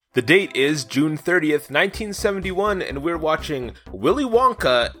The date is June 30th, 1971, and we're watching Willy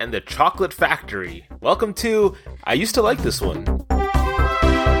Wonka and the Chocolate Factory. Welcome to I Used to Like This One.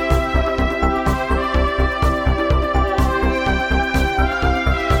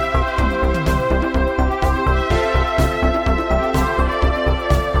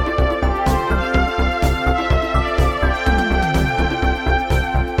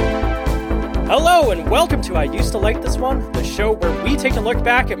 Hello and welcome to I Used to Like This One, the show where we take a look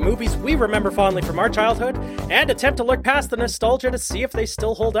back at movies we remember fondly from our childhood and attempt to look past the nostalgia to see if they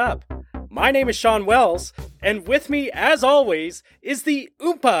still hold up. My name is Sean Wells, and with me, as always, is the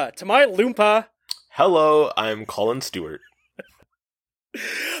Oompa to my Loompa. Hello, I'm Colin Stewart.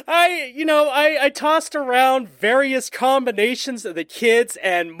 I tossed around various combinations of the kids,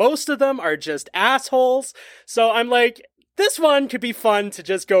 and most of them are just assholes, so I'm like, this one could be fun to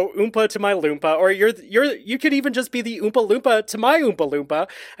just go Oompa to my Loompa, or you could even just be the Oompa Loompa to my Oompa Loompa.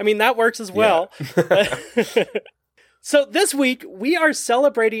 I mean, that works as well. Yeah. So this week, we are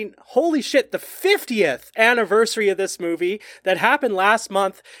celebrating, holy shit, the 50th anniversary of this movie that happened last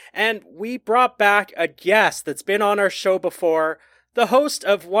month, and we brought back a guest that's been on our show before, the host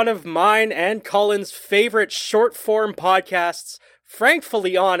of one of mine and Colin's favorite short-form podcasts,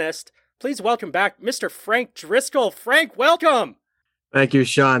 Frankfully Honest. Please welcome back Mr. Frank Driscoll. Frank, welcome! Thank you,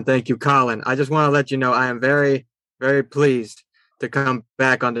 Sean. Thank you, Colin. I just want to let you know I am very, very pleased to come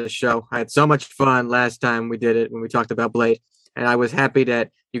back on the show. I had so much fun last time we did it when we talked about Blade, and I was happy that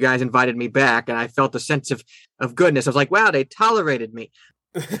you guys invited me back, and I felt a sense of goodness. I was like, wow, they tolerated me.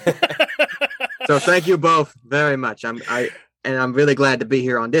 So thank you both very much. I'm really glad to be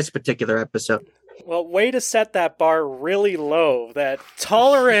here on this particular episode. Well, way to set that bar really low, that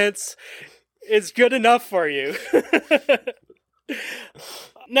tolerance is good enough for you.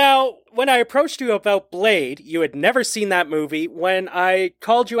 Now, when I approached you about Blade, you had never seen that movie. When I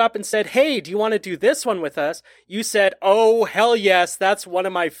called you up and said, hey, do you want to do this one with us? You said, oh, hell yes, that's one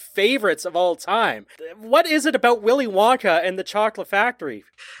of my favorites of all time. What is it about Willy Wonka and the Chocolate Factory?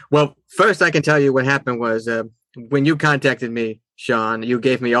 Well, first I can tell you what happened was when you contacted me, Sean, you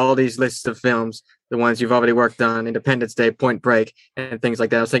gave me all these lists of films, the ones you've already worked on, Independence Day, Point Break, and things like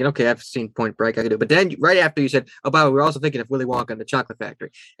that. I was thinking, okay, I've seen Point Break, I could do it. But then right after you said, oh, by the way, we're also thinking of Willy Wonka and the Chocolate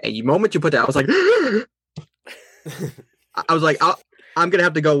Factory. And the moment you put that, I was like, I'm going to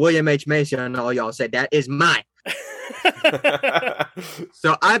have to go William H. Macy on all y'all. Said, that is mine.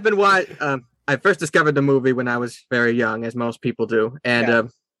 So I've been I first discovered the movie when I was very young, as most people do. And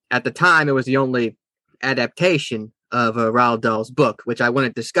at the time, it was the only adaptation of Roald Dahl's book, which I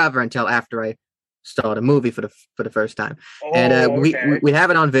wouldn't discover until after I saw the movie for the first time. Oh, and okay. we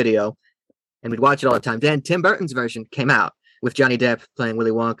have it on video, and we'd watch it all the time. Then Tim Burton's version came out with Johnny Depp playing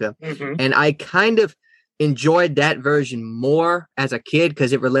Willy Wonka, and I kind of enjoyed that version more as a kid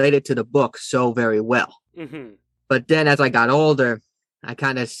because it related to the book so very well. But then as I got older, I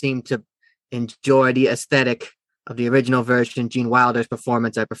kind of seemed to enjoy the aesthetic of the original version. Gene Wilder's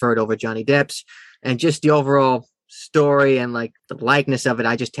performance I preferred over Johnny Depp's, and just the overall story and like the likeness of it.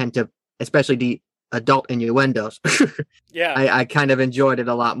 I just tend to, especially the adult innuendos. Yeah, I kind of enjoyed it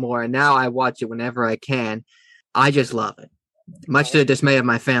a lot more, and now I watch it whenever I can. I just love it, much to the dismay of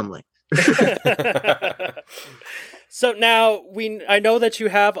my family. So now I know that you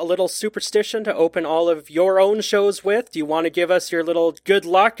have a little superstition to open all of your own shows with. Do you want to give us your little good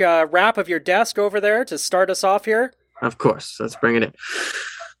luck rap of your desk over there to start us off here? Of course. Let's bring it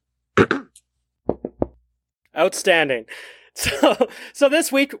in. Outstanding. So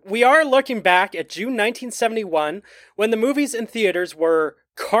this week, we are looking back at June 1971, when the movies in theaters were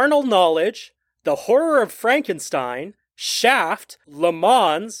Carnal Knowledge, The Horror of Frankenstein, Shaft, Le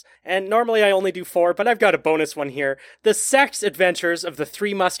Mans, and normally I only do 4, but I've got a bonus one here, The Sex Adventures of the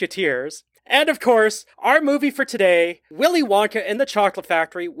Three Musketeers. And of course, our movie for today, Willy Wonka and the Chocolate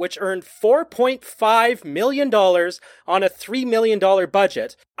Factory, which earned $4.5 million on a $3 million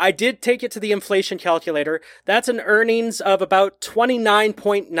budget. I did take it to the inflation calculator. That's an earnings of about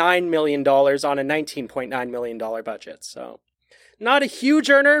 $29.9 million on a $19.9 million budget. So, not a huge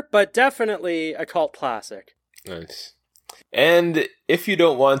earner, but definitely a cult classic. Nice. And if you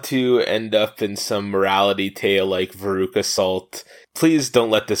don't want to end up in some morality tale like Veruca Salt, please don't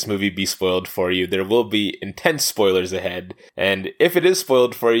let this movie be spoiled for you. There will be intense spoilers ahead. And if it is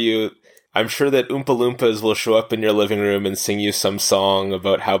spoiled for you, I'm sure that Oompa Loompas will show up in your living room and sing you some song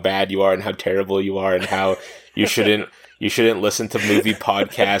about how bad you are and how terrible you are and how you shouldn't listen to movie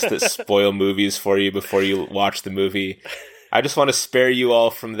podcasts that spoil movies for you before you watch the movie. I just want to spare you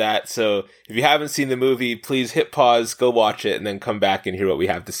all from that. So if you haven't seen the movie, please hit pause, go watch it, and then come back and hear what we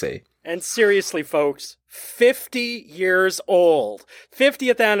have to say. And seriously, folks, 50 years old.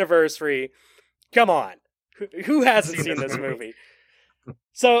 50th anniversary. Come on. Who hasn't seen this movie?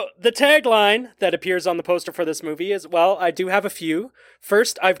 So the tagline that appears on the poster for this movie is, well, I do have a few.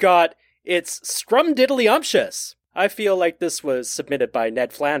 First, I've got, it's scrumdiddlyumptious. I feel like this was submitted by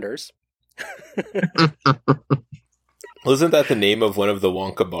Ned Flanders. Wasn't that the name of one of the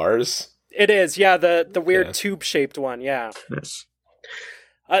Wonka bars? It is, yeah, the weird tube-shaped one, yeah. Yes.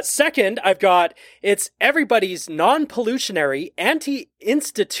 Second, I've got, it's everybody's non-pollutionary,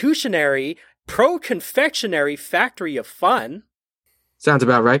 anti-institutionary, pro-confectionary factory of fun. Sounds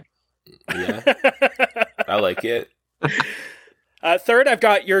about right. Yeah. I like it. Third, I've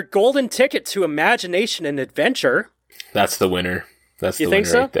got your golden ticket to imagination and adventure. That's the winner. That's You the think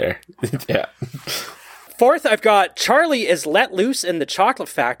winner so? right there. Yeah. Fourth, I've got Charlie is let loose in the chocolate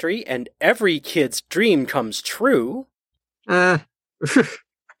factory and every kid's dream comes true. If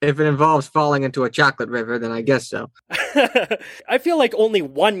it involves falling into a chocolate river, then I guess so. I feel like only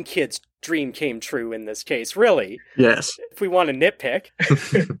one kid's dream came true in this case, really. Yes. If we want to nitpick.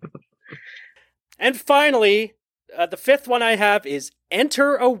 And finally, the fifth one I have is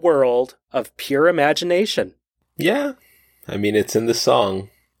Enter a World of Pure Imagination. Yeah. I mean, it's in the song,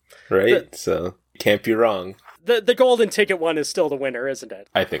 right? So, can't be wrong. The golden ticket one is still the winner, isn't it?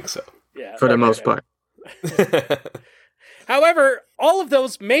 I think so. Yeah. For the most part. However, all of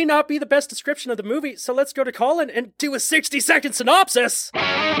those may not be the best description of the movie, so let's go to Colin and do a 60-second synopsis.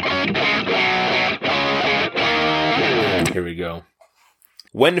 Here we go.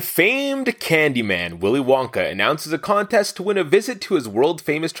 When famed Candyman Willy Wonka announces a contest to win a visit to his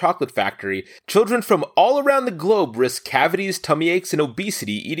world-famous chocolate factory, children from all around the globe risk cavities, tummy aches, and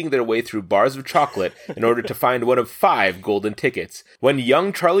obesity eating their way through bars of chocolate in order to find one of 5 golden tickets. When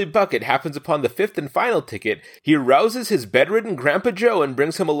young Charlie Bucket happens upon the 5th and final ticket, he rouses his bedridden Grandpa Joe and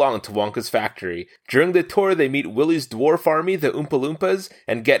brings him along to Wonka's factory. During the tour, they meet Willy's dwarf army, the Oompa Loompas,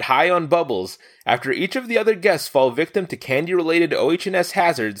 and get high on bubbles. After each of the other guests fall victim to candy-related OH&S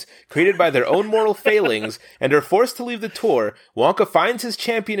hazards created by their own moral failings and are forced to leave the tour, Wonka finds his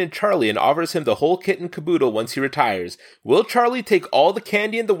champion in Charlie and offers him the whole kit and caboodle once he retires. Will Charlie take all the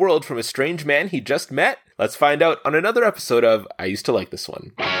candy in the world from a strange man he just met? Let's find out on another episode of I Used to Like This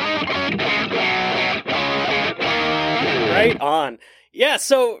One. Right on. Yeah,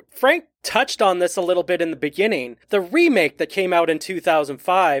 so Frank touched on this a little bit in the beginning. The remake that came out in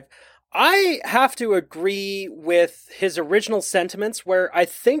 2005, I have to agree with his original sentiments where I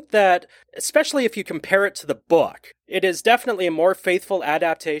think that, especially if you compare it to the book, it is definitely a more faithful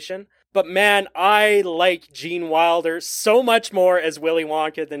adaptation. But man, I like Gene Wilder so much more as Willy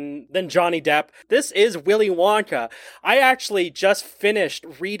Wonka than Johnny Depp. This is Willy Wonka. I actually just finished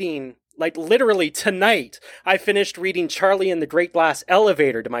reading, like literally tonight, I finished reading Charlie and the Great Glass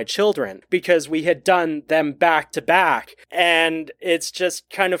Elevator to my children because we had done them back to back. And it's just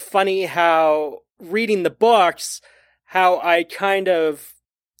kind of funny how reading the books, how I kind of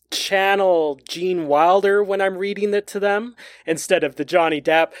channel Gene Wilder when I'm reading it to them instead of the Johnny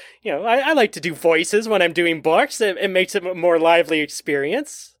Depp. You know, I like to do voices when I'm doing books. It makes it a more lively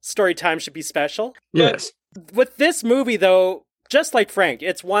experience. Story time should be special. Yes. But with this movie, though, just like Frank,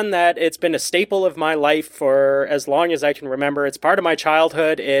 it's one that it's been a staple of my life for as long as I can remember. It's part of my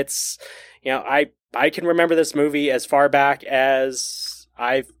childhood. It's, you know, I can remember this movie as far back as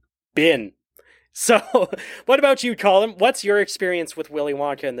I've been. So, what about you, Colin? What's your experience with Willy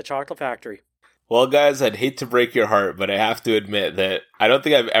Wonka and the Chocolate Factory? Well, guys, I'd hate to break your heart, but I have to admit that I don't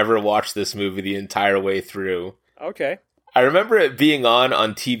think I've ever watched this movie the entire way through. Okay. I remember it being on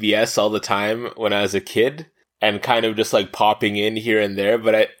TBS all the time when I was a kid and kind of just like popping in here and there,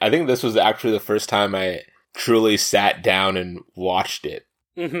 but I think this was actually the first time I truly sat down and watched it.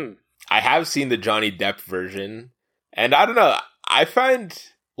 Mm-hmm. I have seen the Johnny Depp version, and I don't know, I find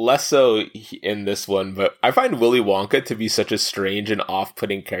less so in this one, but I find Willy Wonka to be such a strange and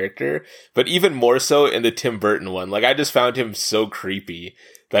off-putting character, but even more so in the Tim Burton one. Like, I just found him so creepy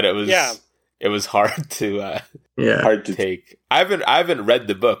that it was hard to take. I haven't read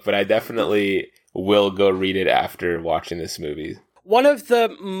the book, but I definitely will go read it after watching this movie. One of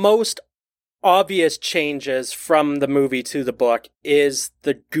the most obvious changes from the movie to the book is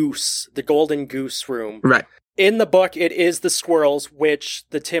the golden goose room. Right. In the book, it is the squirrels, which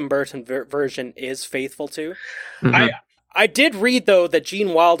the Tim Burton version is faithful to. Mm-hmm. I did read, though, that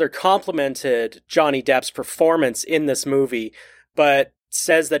Gene Wilder complimented Johnny Depp's performance in this movie, but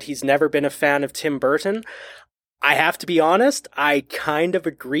says that he's never been a fan of Tim Burton. I have to be honest, I kind of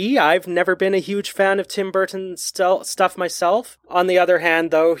agree. I've never been a huge fan of Tim Burton's stuff myself. On the other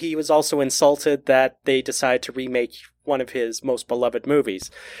hand, though, he was also insulted that they decided to remake one of his most beloved movies.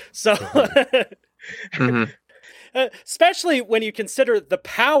 So, especially when you consider the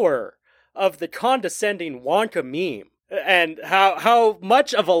power of the condescending Wonka meme and how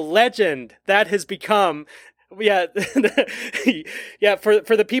much of a legend that has become. Yeah, yeah. For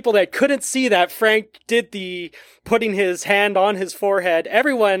the people that couldn't see that, Frank did the putting his hand on his forehead.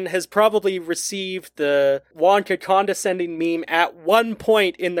 Everyone has probably received the Wonka condescending meme at one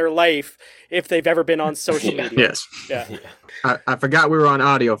point in their life if they've ever been on social media. Yes. Yeah. I forgot we were on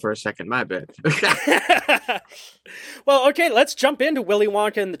audio for a second. My bad. Well, okay, let's jump into Willy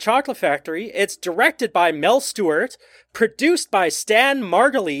Wonka and the Chocolate Factory. It's directed by Mel Stewart, produced by Stan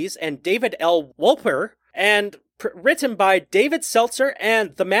Margulies and David L. Wolper, and written by David Seltzer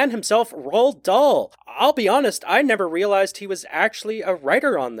and the man himself, Roald Dahl. I'll be honest, I never realized he was actually a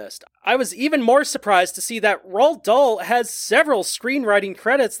writer on this. I was even more surprised to see that Roald Dahl has several screenwriting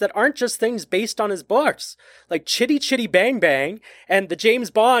credits that aren't just things based on his books, like Chitty Chitty Bang Bang and the James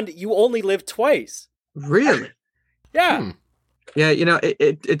Bond You Only Live Twice. Really? Yeah. Yeah,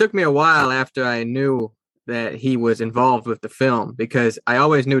 it took me a while after I knew that he was involved with the film, because I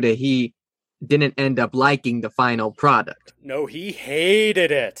always knew that he didn't end up liking the final product. No, he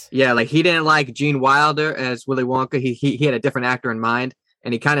hated it. Yeah, like he didn't like Gene Wilder as Willy Wonka. He had a different actor in mind,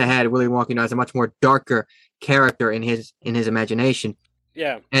 and he kind of had Willy Wonka, as a much more darker character in his imagination.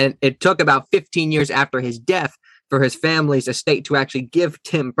 Yeah. And it took about 15 years after his death for his family's estate to actually give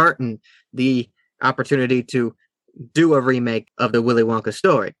Tim Burton the opportunity to do a remake of the Willy Wonka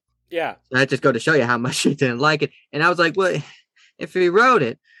story. Yeah. And that just go to show you how much he didn't like it. And I was like, well, if he wrote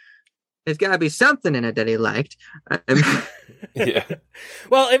it, there's got to be something in it that he liked. Yeah.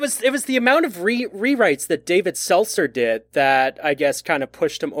 Well, it was the amount of rewrites that David Seltzer did that I guess kind of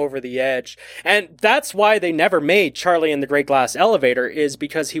pushed him over the edge. And that's why they never made Charlie and the Great Glass Elevator, is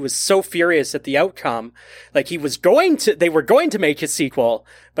because he was so furious at the outcome. Like they were going to make his sequel,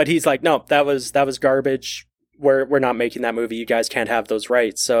 but he's like, no, that was garbage. We're not making that movie. You guys can't have those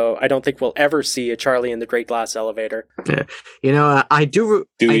rights. So I don't think we'll ever see a Charlie and the Great Glass Elevator. Yeah. I do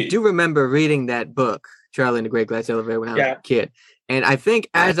remember reading that book, Charlie and the Great Glass Elevator, when I was a kid. And I think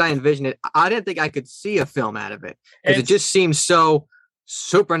as I envisioned it, I didn't think I could see a film out of it, because it just seems so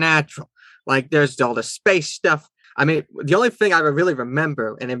supernatural. Like there's all the space stuff. I mean, the only thing I really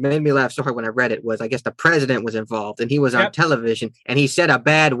remember, and it made me laugh so hard when I read it, was I guess the president was involved and he was on television and he said a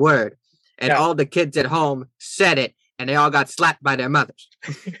bad word. And all the kids at home said it, and they all got slapped by their mothers.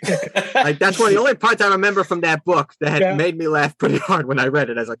 Like that's one of the only parts I remember from that book that had made me laugh pretty hard when I read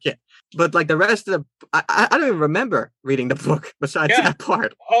it as a kid. But like the rest of I don't even remember reading the book besides that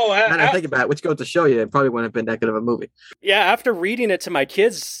part. Oh, I think about it, which goes to show you it probably wouldn't have been that good of a movie. Yeah, after reading it to my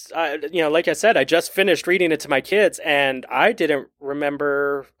kids, like I said, I just finished reading it to my kids, and I didn't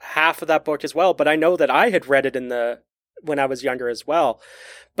remember half of that book as well. But I know that I had read it when I was younger as well.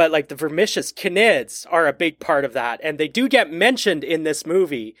 But like the vermicious canids are a big part of that, and they do get mentioned in this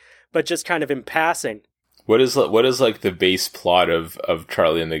movie, but just kind of in passing. What is like the base plot of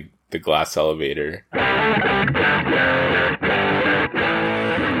Charlie and the Glass Elevator?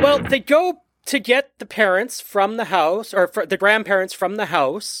 Well, they go to get the parents from the house, or the grandparents from the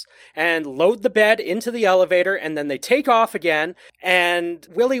house, and load the bed into the elevator, and then they take off again, and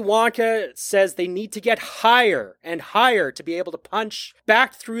Willy Wonka says they need to get higher and higher to be able to punch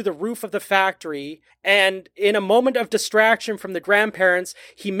back through the roof of the factory, and in a moment of distraction from the grandparents,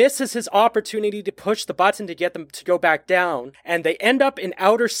 he misses his opportunity to push the button to get them to go back down, and they end up in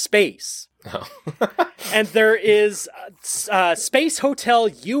outer space. Oh. And there is Space Hotel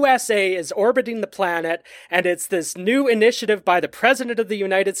USA is orbiting the planet, and it's this new initiative by the President of the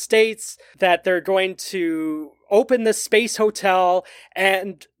United States that they're going to open this space hotel,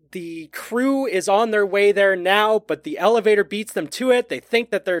 and the crew is on their way there now, but the elevator beats them to it. They think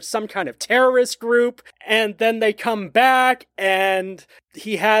that there's some kind of terrorist group, and then they come back, and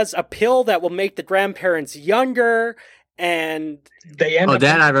he has a pill that will make the grandparents younger, and they end up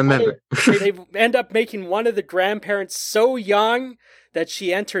I remember. They end up making one of the grandparents so young that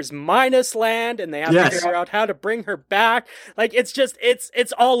she enters Minus Land, and they have to figure out how to bring her back. Like it's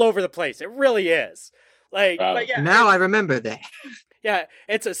all over the place. It really is. Now I remember that. Yeah,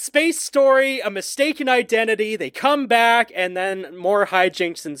 it's a space story, a mistaken identity. They come back, and then more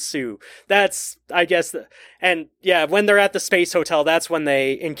hijinks ensue. That's, I guess, when they're at the space hotel, that's when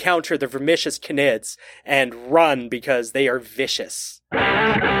they encounter the vermicious canids and run because they are vicious.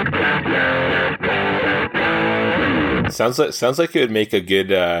 Sounds like it would make a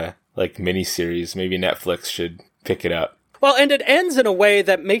good mini series. Maybe Netflix should pick it up. Well, and it ends in a way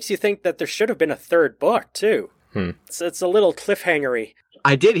that makes you think that there should have been a third book, too. It's a little cliffhangery.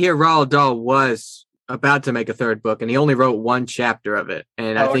 I did hear Roald Dahl was about to make a third book, and he only wrote one chapter of it.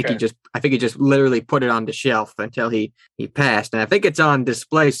 And I think he just literally put it on the shelf until he passed. And I think it's on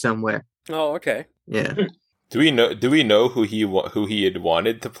display somewhere. Oh, okay. Yeah. Do we know who he had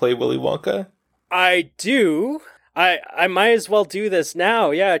wanted to play Willy Wonka? I do. I might as well do this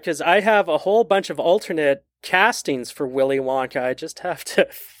now, yeah, because I have a whole bunch of alternate castings for Willy Wonka. I just have to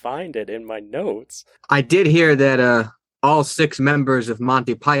find it in my notes. I did hear that all 6 members of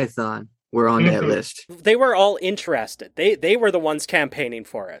Monty Python were on that list. They were all interested. They were the ones campaigning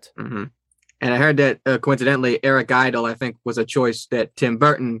for it. Mm-hmm. And I heard that, coincidentally, Eric Idle, I think, was a choice that Tim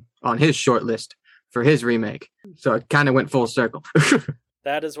Burton on his short list for his remake. So it kind of went full circle.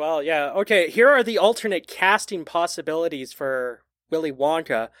 That as well, yeah. Okay, here are the alternate casting possibilities for Willy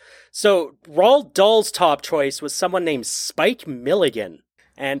Wonka. So Roald Dahl's top choice was someone named Spike Milligan.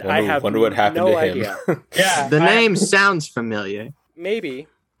 And I have wonder what happened no to him. idea. Yeah, the name sounds familiar. Maybe.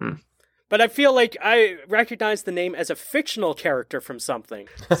 But I feel like I recognize the name as a fictional character from something.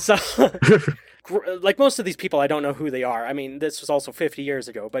 So, like most of these people, I don't know who they are. I mean, this was also 50 years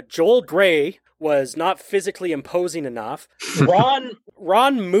ago. But Joel Grey was not physically imposing enough.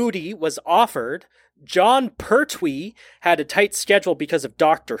 Ron Moody was offered. John Pertwee had a tight schedule because of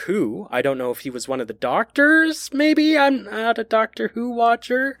Doctor Who. I don't know if he was one of the doctors, maybe? I'm not a Doctor Who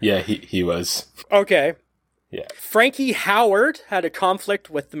watcher. Yeah, he was. Okay. Yeah. Frankie Howard had a conflict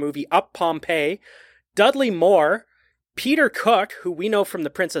with the movie Up Pompeii. Dudley Moore, Peter Cook, who we know from The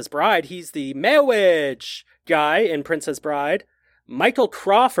Princess Bride, he's the Mewage guy in Princess Bride. Michael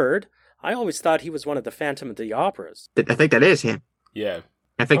Crawford, I always thought he was one of the Phantom of the Operas. I think that is him. Yeah.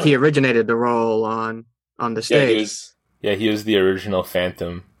 I think he originated the role on the stage. He was the original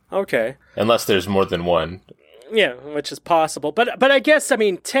Phantom. Okay. Unless there's more than one. Yeah, which is possible. But I guess,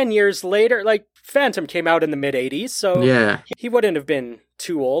 10 years later, Phantom came out in the mid-'80s, so yeah, he wouldn't have been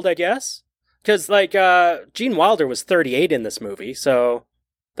too old, I guess. Because, Gene Wilder was 38 in this movie, so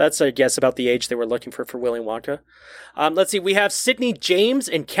that's, I guess, about the age they were looking for Willy Wonka. Let's see, we have Sidney James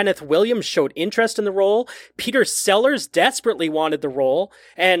and Kenneth Williams showed interest in the role. Peter Sellers desperately wanted the role.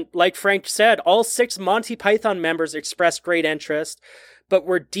 And like Frank said, all 6 Monty Python members expressed great interest, but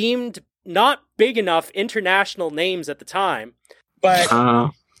were deemed not big enough international names at the time. But...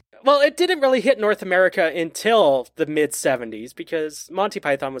 well, it didn't really hit North America until the mid-'70s because Monty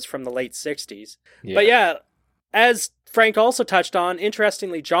Python was from the late 60s. Yeah. But yeah, as Frank also touched on,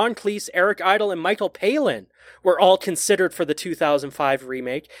 interestingly, John Cleese, Eric Idle, and Michael Palin were all considered for the 2005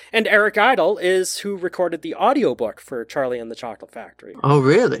 remake. And Eric Idle is who recorded the audiobook for Charlie and the Chocolate Factory. Oh,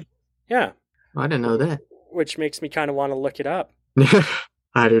 really? Yeah. I didn't know that. Which makes me kind of want to look it up.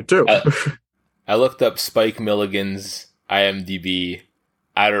 I do too. I looked up Spike Milligan's IMDb.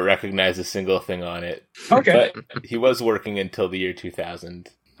 I don't recognize a single thing on it. Okay. But he was working until the year 2000.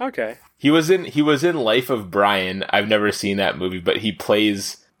 Okay. He was in Life of Brian. I've never seen that movie, but he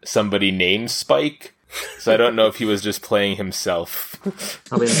plays somebody named Spike. So I don't know if he was just playing himself.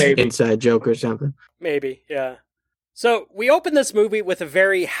 Probably an inside joke or something. Maybe, yeah. So we open this movie with a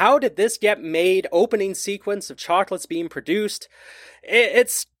very how did this get made opening sequence of chocolates being produced.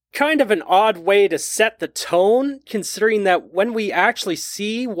 It's kind of an odd way to set the tone, considering that when we actually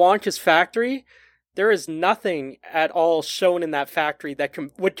see Wonka's factory, there is nothing at all shown in that factory that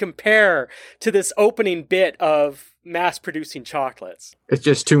would compare to this opening bit of mass-producing chocolates. It's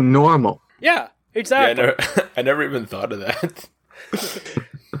just too normal. Yeah, exactly. Yeah, I never even thought of that.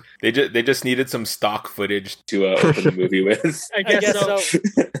 They just needed some stock footage to open the movie with. I guess so.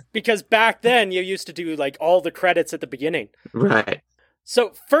 Because back then, you used to do all the credits at the beginning. Right.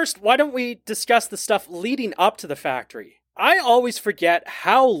 So first, why don't we discuss the stuff leading up to the factory? I always forget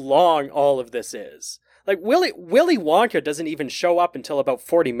how long all of this is. Willy Wonka doesn't even show up until about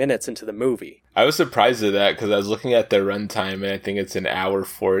 40 minutes into the movie. I was surprised at that because I was looking at the runtime and I think it's an hour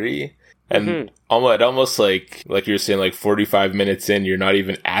 40. And almost like you were saying, 45 minutes in, you're not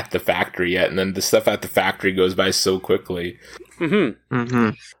even at the factory yet. And then the stuff at the factory goes by so quickly. Mm-hmm. Mm-hmm.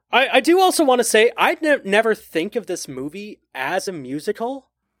 I do also want to say, I'd never think of this movie as a musical,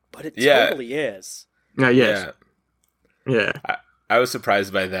 but it totally is. Yes. Yeah. I was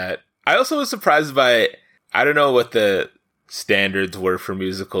surprised by that. I also was surprised by, I don't know what the standards were for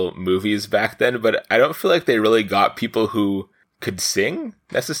musical movies back then, but I don't feel like they really got people who could sing,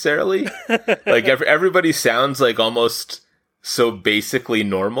 necessarily. Everybody sounds almost so basically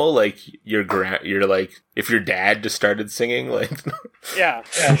normal, you're if your dad just started singing, yeah.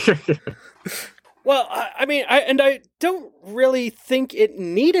 Well, I mean, I don't really think it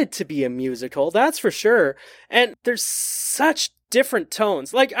needed to be a musical, that's for sure. And there's such different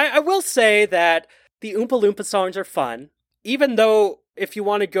tones. Like, I will say that the Oompa Loompa songs are fun, even though if you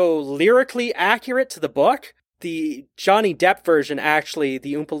want to go lyrically accurate to the book, the Johnny Depp version, actually,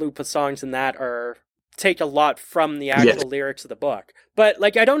 the Oompa Loompa songs in that take a lot from the actual lyrics of the book. But,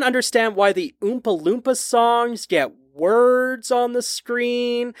 like, I don't understand why the Oompa Loompa songs get words on the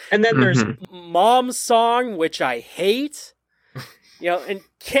screen. And then there's Mom's song, which I hate. And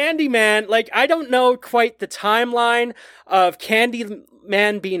Candyman, like, I don't know quite the timeline of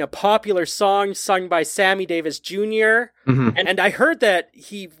Candyman being a popular song sung by Sammy Davis Jr. And I heard that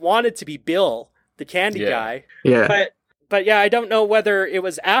he wanted to be Bill, the candy guy. Yeah. But yeah, I don't know whether it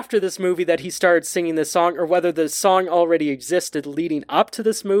was after this movie that he started singing this song or whether the song already existed leading up to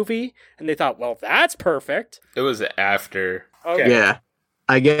this movie. And they thought, well, that's perfect. It was after. Okay. Yeah.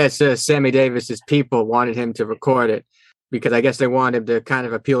 I guess Sammy Davis's people wanted him to record it because I guess they wanted him to kind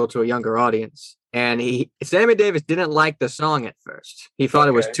of appeal to a younger audience. And Sammy Davis didn't like the song at first. He thought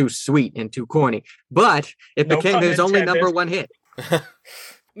it was too sweet and too corny. But it became his only number one hit.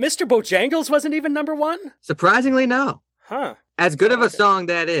 Mr. Bojangles wasn't even number one? Surprisingly, no. Huh. As good of a song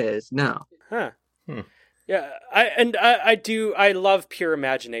that is, no. Huh. Yeah, I love Pure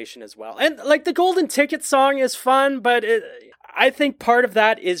Imagination as well. And like the Golden Ticket song is fun, but I think part of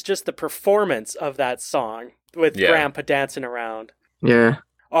that is just the performance of that song with Grandpa dancing around. Yeah.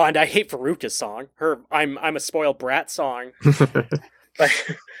 Oh, and I hate Veruca's song. Her I'm a spoiled brat song.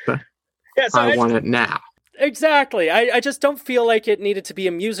 I want it now. Exactly. I just don't feel like it needed to be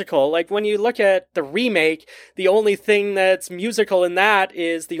a musical. Like, when you look at the remake, the only thing that's musical in that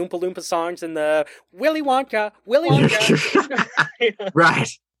is the Oompa Loompa songs and the Willy Wonka. Right.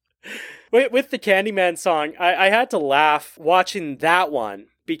 With the Candyman song, I had to laugh watching that one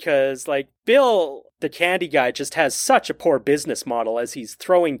because, like, Bill, the candy guy, just has such a poor business model as he's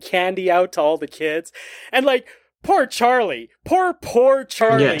throwing candy out to all the kids. And, like, poor Charlie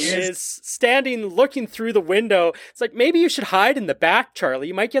is standing looking through the window. It's like, maybe you should hide in the back, Charlie.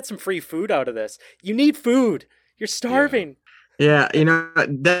 You might get some free food out of this. You need food. You're starving. Yeah,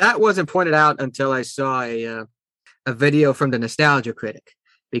 that wasn't pointed out until I saw a video from the Nostalgia Critic.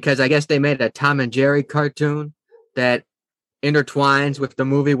 Because I guess they made a Tom and Jerry cartoon that intertwines with the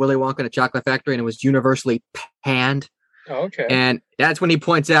movie Willy Wonka and the Chocolate Factory, and it was universally panned. Oh, okay. And that's when he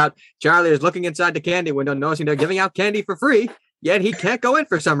points out Charlie is looking inside the candy window, noticing they're giving out candy for free, yet he can't go in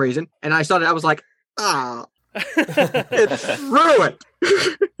for some reason. And I saw that, I was like, it's ruined.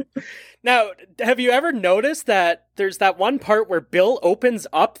 Now, have you ever noticed that there's that one part where Bill opens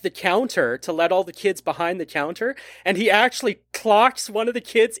up the counter to let all the kids behind the counter, and he actually clocks one of the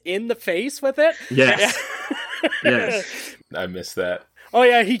kids in the face with it? Yes. Yes. I missed that. Oh,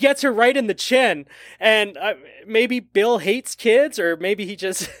 yeah, he gets her right in the chin. And maybe Bill hates kids, or maybe he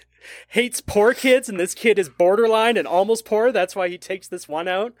just hates poor kids, and this kid is borderline and almost poor. That's why he takes this one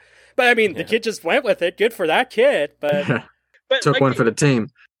out. But, I mean, the kid just went with it. Good for that kid. But Took one for the team.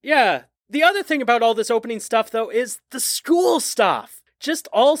 Yeah. The other thing about all this opening stuff, though, is the school stuff. Just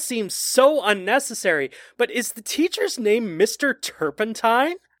all seems so unnecessary. But is the teacher's name Mr.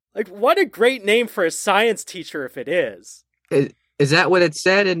 Turpentine? Like, what a great name for a science teacher if it is. Is that what it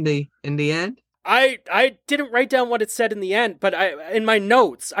said in the end? I didn't write down what it said in the end, but in my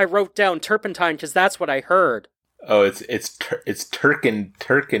notes I wrote down Turpentine because that's what I heard. Oh, it's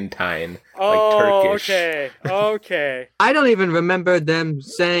Turkentine. Oh, like Turkish. Okay. I don't even remember them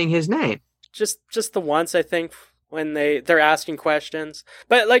saying his name. Just the once, I think, when they're asking questions.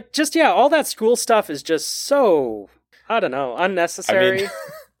 But like, all that school stuff is just so, I don't know, unnecessary. I mean,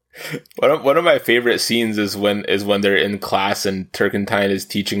 one of my favorite scenes is when they're in class and Turkentine is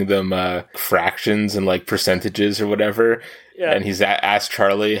teaching them fractions and like percentages or whatever. Yeah. And he's asked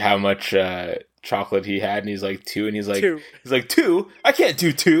Charlie how much chocolate he had, and he's like 2, and he's like 2. He's like 2. I can't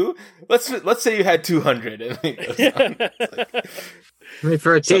do 2. Let's say you had 200. And he goes on. I mean,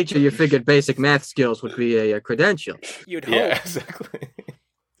 for a teacher, you figured basic math skills would be a credential. You'd hope. Yeah, exactly.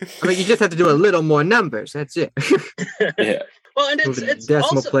 I mean, you just have to do a little more numbers. That's it. Yeah. Well, and it's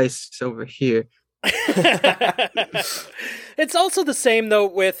decimal also place over here. It's also the same, though,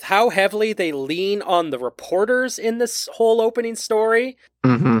 with how heavily they lean on the reporters in this whole opening story.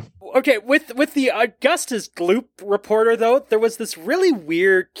 Mm-hmm. Okay, with the Augustus Gloop reporter, though, there was this really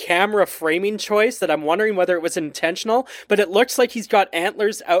weird camera framing choice that I'm wondering whether it was intentional, but it looks like he's got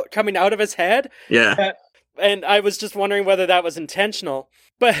antlers coming out of his head. Yeah. And I was just wondering whether that was intentional.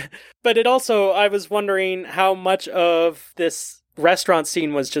 But it also, I was wondering how much of this restaurant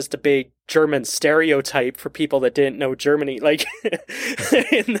scene was just a big German stereotype for people that didn't know Germany, like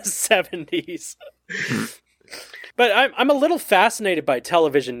in the 70s. But I'm a little fascinated by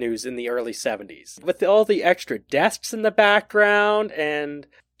television news in the early 70s with all the extra desks in the background. And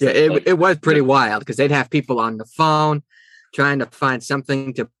yeah, it was pretty wild because they'd have people on the phone trying to find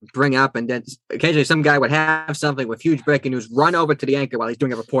something to bring up, and then occasionally some guy would have something with huge breaking news, run over to the anchor while he's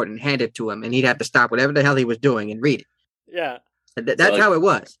doing a report and hand it to him, and he'd have to stop whatever the hell he was doing and read it. Yeah. That's how it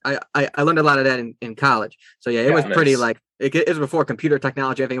was. I learned a lot of that in college. So yeah, it was pretty like, it was before computer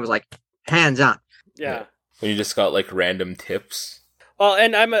technology. Everything was like hands-on. Yeah. When you just got like random tips. Well,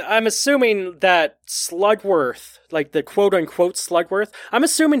 and I'm assuming that Slugworth, like the quote-unquote Slugworth, I'm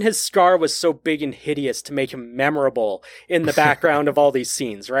assuming his scar was so big and hideous to make him memorable in the background of all these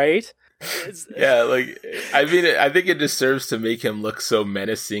scenes, right? Yeah, like, I mean, I think it just serves to make him look so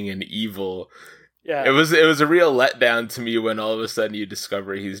menacing and evil. Yeah. It was a real letdown to me when all of a sudden you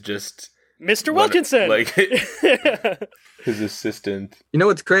discover he's just... Mr. Wilkinson! Like, his assistant. You know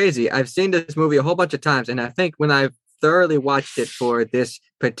what's crazy? I've seen this movie a whole bunch of times, and I think when I've thoroughly watched it for this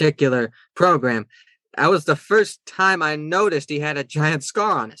particular program, that was the first time I noticed he had a giant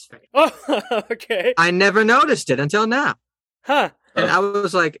scar on his face. Oh, okay. I never noticed it until now. Huh. And I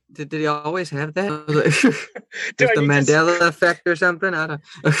was like, did he always have that? I was like, just the Mandela effect or something? I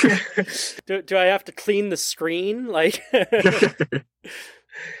don't... do I have to clean the screen? Like,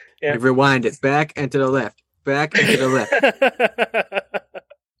 yeah. Rewind it back and to the left. Back and to the left.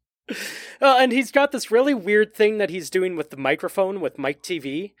 Well, and he's got this really weird thing that he's doing with the microphone with Mike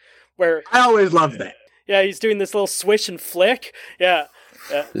TV, where I always loved that. Yeah, he's doing this little swish and flick. Yeah.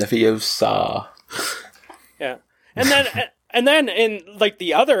 Leviosa. Yeah. And then in like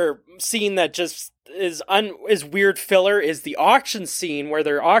the other scene that just is weird filler is the auction scene where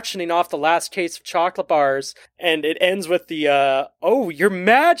they're auctioning off the last case of chocolate bars, and it ends with the oh, Your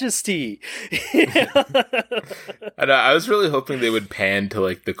Majesty. And I was really hoping they would pan to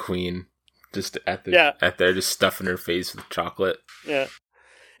like the Queen just at there just stuffing her face with chocolate. Yeah.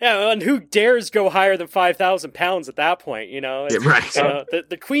 Yeah, and who dares go higher than 5,000 pounds at that point, you know? Yeah, right.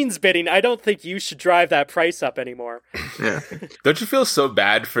 The Queen's bidding, I don't think you should drive that price up anymore. Yeah. Don't you feel so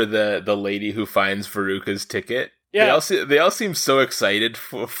bad for the lady who finds Veruca's ticket? Yeah. They all seem so excited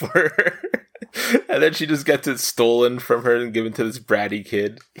for her. And then she just gets it stolen from her and given to this bratty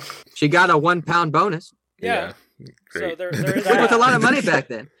kid. She got a 1 pound bonus. Yeah. Great. So there is It was a lot of money back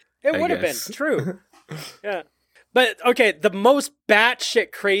then. It would have been, true. Yeah. But, okay, the most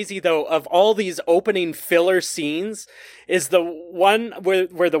batshit crazy, though, of all these opening filler scenes is the one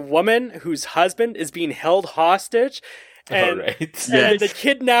where the woman whose husband is being held hostage, and the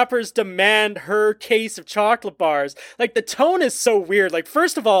kidnappers demand her case of chocolate bars. Like, the tone is so weird. Like,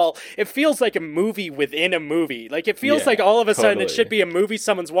 first of all, it feels like a movie within a movie. Like, it feels like all of a sudden it should be a movie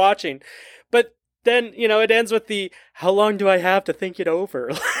someone's watching. But then, you know, it ends with the, how long do I have to think it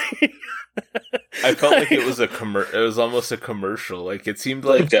over? I felt like it was it was almost a commercial. Like it seemed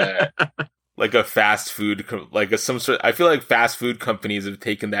like a fast food, some sort. I feel like fast food companies have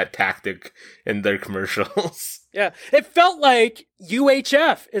taken that tactic in their commercials. Yeah, it felt like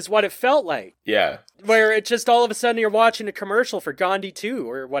UHF is what it felt like. Yeah, where it just all of a sudden you're watching a commercial for Gandhi 2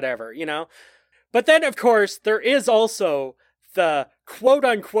 or whatever, you know. But then, of course, there is also the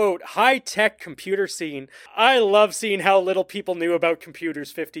quote-unquote high-tech computer scene. I love seeing how little people knew about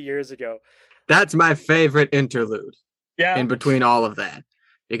computers 50 years ago. That's my favorite interlude. Yeah. In between all of that.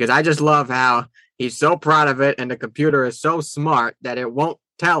 Because I just love how he's so proud of it and the computer is so smart that it won't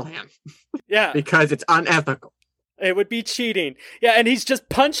tell him. Yeah. Because it's unethical. It would be cheating. Yeah, and he's just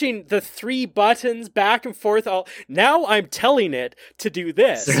punching the 3 buttons back and forth. Now I'm telling it to do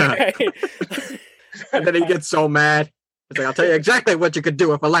this. Right? And then he gets so mad. It's like, I'll tell you exactly what you could do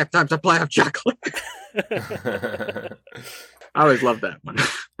with a lifetime supply of chocolate. I always loved that one.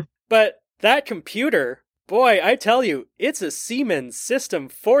 But that computer, boy, I tell you, it's a Siemens System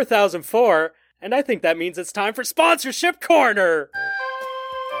 4004, and I think that means it's time for Sponsorship Corner!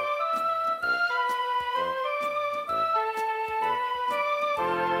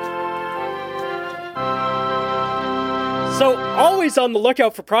 So, always on the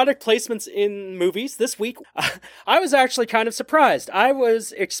lookout for product placements in movies. This week, I was actually kind of surprised. I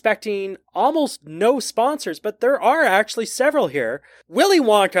was expecting almost no sponsors, but there are actually several here. Willy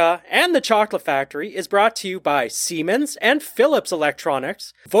Wonka and the Chocolate Factory is brought to you by Siemens and Philips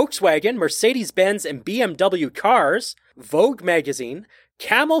Electronics, Volkswagen, Mercedes-Benz, and BMW cars, Vogue magazine,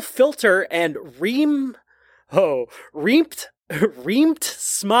 Camel Filter, and Riemt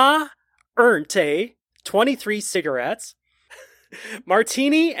Sma Ernte 23 cigarettes.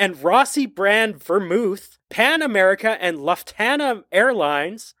 Martini and Rossi brand vermouth, Pan America and Lufthansa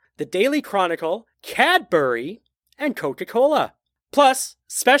Airlines, the Daily Chronicle, Cadbury, and Coca-Cola. Plus,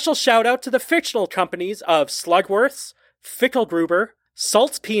 special shout out to the fictional companies of Slugworths, Fickelgruber,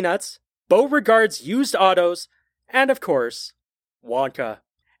 Salt's Peanuts, Beauregard's Used Autos, and of course, Wonka.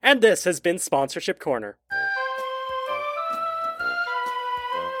 And this has been Sponsorship Corner.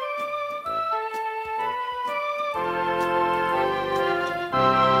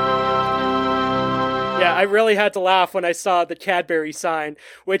 Yeah, I really had to laugh when I saw the Cadbury sign,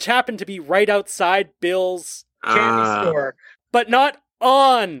 which happened to be right outside Bill's candy store, but not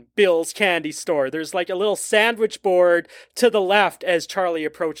on Bill's candy store. There's like a little sandwich board to the left as Charlie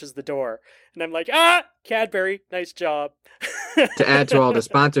approaches the door. And I'm like, Cadbury, nice job. To add to all the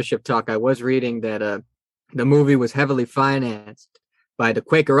sponsorship talk, I was reading that the movie was heavily financed by the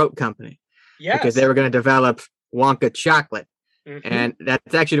Quaker Oat Company. Yes. Because they were going to develop Wonka chocolate. Mm-hmm. And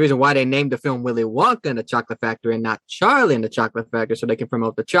that's actually the reason why they named the film Willy Wonka and the Chocolate Factory and not Charlie and the Chocolate Factory, so they can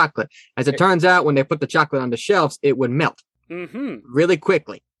promote the chocolate. As it turns out, when they put the chocolate on the shelves, it would melt really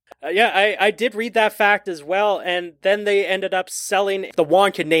quickly. I did read that fact as well, and then they ended up selling the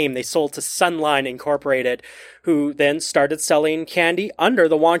Wonka name. They sold to Sunline Incorporated, who then started selling candy under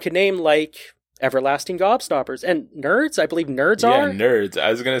the Wonka name, like Everlasting Gobstoppers. And Nerds, I believe Nerds are? Yeah, Nerds.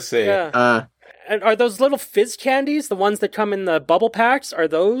 I was going to say. Yeah. And are those little fizz candies, the ones that come in the bubble packs, are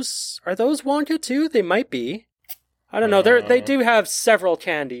those Wonka too? They might be. I don't know. They do have several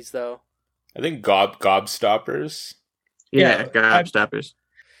candies, though. I think Gobstoppers. Yeah, Gobstoppers.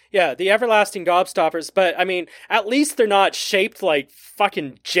 Yeah, the Everlasting Gobstoppers, but I mean, at least they're not shaped like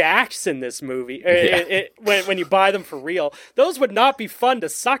fucking jacks in this movie. Yeah. When you buy them for real, those would not be fun to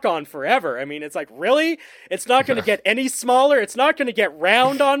suck on forever. I mean, it's like, really? It's not going to get any smaller. It's not going to get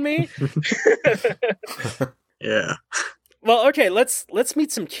round on me. Yeah. Well, okay, let's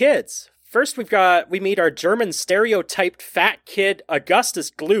meet some kids. First, we meet our German stereotyped fat kid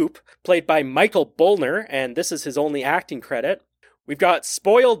Augustus Gloop, played by Michael Bullner, and this is his only acting credit. We've got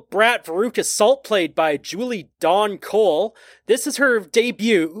spoiled brat Veruca Salt, played by Julie Dawn Cole. This is her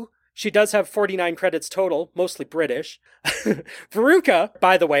debut. She does have 49 credits total, mostly British. Veruca,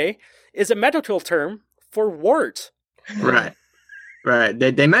 by the way, is a medical term for wart. Right.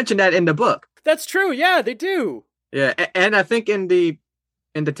 They mentioned that in the book. That's true. Yeah, they do. Yeah, and I think in the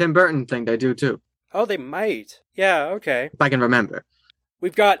Tim Burton thing they do too. Oh, they might. Yeah, okay. If I can remember.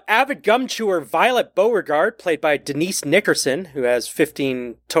 We've got avid gum chewer Violet Beauregard, played by Denise Nickerson, who has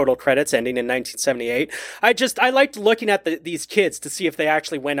 15 total credits ending in 1978. I liked looking at these kids to see if they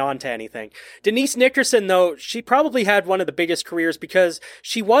actually went on to anything. Denise Nickerson, though, she probably had one of the biggest careers because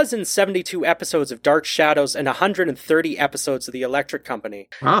she was in 72 episodes of Dark Shadows and 130 episodes of The Electric Company.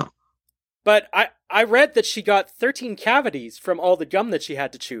 Wow. But I read that she got 13 cavities from all the gum that she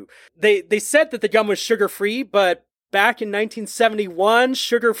had to chew. They said that the gum was sugar-free, but back in 1971,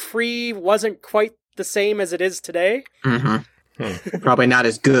 sugar-free wasn't quite the same as it is today. Mm-hmm. Probably not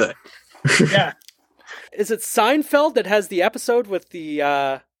as good. Yeah. Is it Seinfeld that has the episode with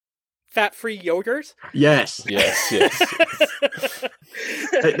the fat-free yogurt? Yes.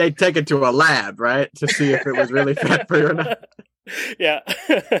 They take it to a lab, right? To see if it was really fat-free or not. Yeah.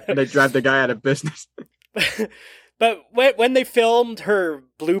 And they drive the guy out of business. But when they filmed her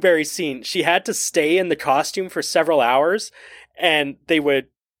blueberry scene, she had to stay in the costume for several hours, and they would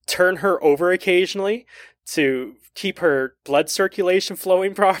turn her over occasionally to keep her blood circulation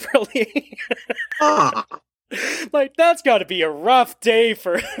flowing properly. Like, that's got to be a rough day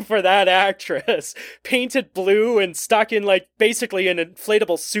for that actress. Painted blue and stuck in, like, basically an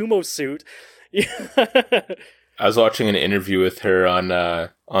inflatable sumo suit. I was watching an interview with her on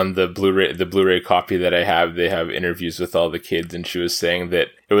the Blu-ray copy that I have. They have interviews with all the kids, and she was saying that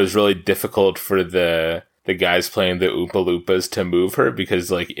it was really difficult for the guys playing the Oompa Loompas to move her because,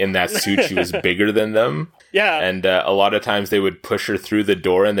 like, in that suit she was bigger than them. Yeah, and a lot of times they would push her through the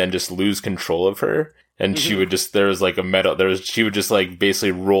door and then just lose control of her. And she would just, she would just like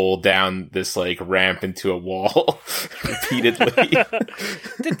basically roll down this like ramp into a wall repeatedly.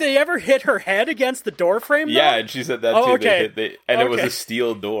 Did they ever hit her head against the door frame though? Yeah, and she said that too. Okay. It was a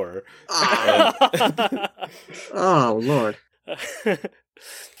steel door. Oh, Lord.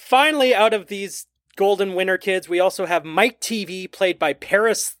 Finally, out of these Golden Winner kids, we also have Mike TV, played by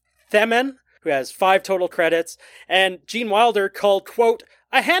Paris Themen, who has 5 total credits, and Gene Wilder, called, quote,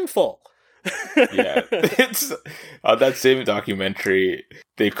 a handful. Yeah, it's on that same documentary.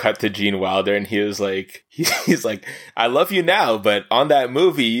 They cut to Gene Wilder, and he was like, he's like, "I love you now, but on that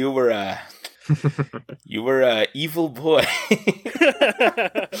movie, you were a evil boy."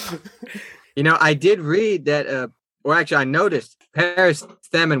 You know, I did read that, or actually, I noticed Paris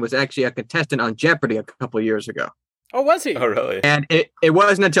Themin was actually a contestant on Jeopardy a couple of years ago. Oh, was he? Oh, really? And it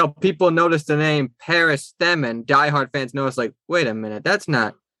wasn't until people noticed the name Paris Themin, diehard fans noticed, like, wait a minute, that's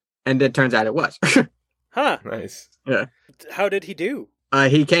not. And it turns out it was. Huh. Nice. Yeah. How did he do?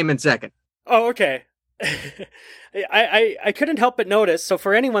 He came in second. Oh, okay. I couldn't help but notice, so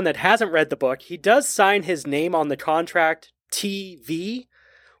for anyone that hasn't read the book, he does sign his name on the contract TV,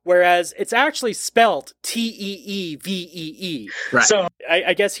 whereas it's actually spelled Teevee. Right. So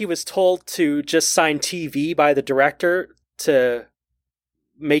I guess he was told to just sign TV by the director to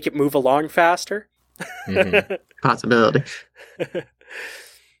make it move along faster. Mhm. Possibility.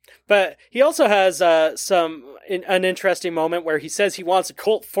 But he also has an interesting moment where he says he wants a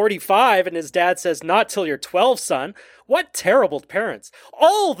Colt 45 and his dad says, "Not till you're 12, son." What terrible parents.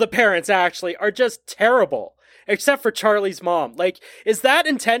 All the parents actually are just terrible, except for Charlie's mom. Like, is that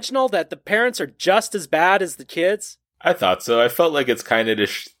intentional that the parents are just as bad as the kids? I thought so. I felt like it's kind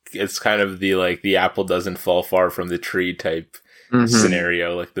of the apple doesn't fall far from the tree type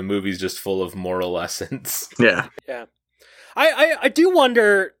scenario. Like the movie's just full of moral lessons. Yeah. Yeah. I do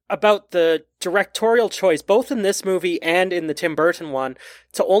wonder about the directorial choice, both in this movie and in the Tim Burton one,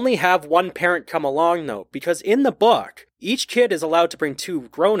 to only have one parent come along, though. Because in the book, each kid is allowed to bring two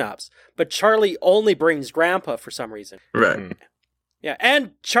grown-ups, but Charlie only brings Grandpa for some reason. Right. Yeah,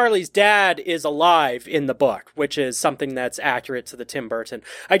 and Charlie's dad is alive in the book, which is something that's accurate to the Tim Burton.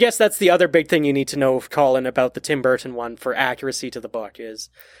 I guess that's the other big thing you need to know, Colin, about the Tim Burton one for accuracy to the book is,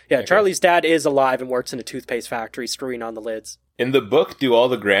 okay. Charlie's dad is alive and works in a toothpaste factory screwing on the lids. In the book, do all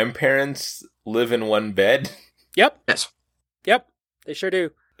the grandparents live in one bed? Yep. Yes. Yep, they sure do.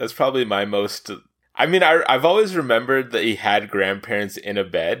 That's probably my most... I mean, I've always remembered that he had grandparents in a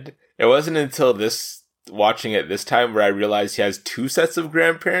bed. It wasn't until watching it this time where I realized he has two sets of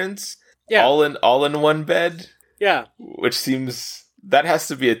grandparents, all in one bed. Yeah, which seems that has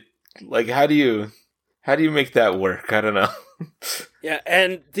to be how do you make that work? I don't know. Yeah,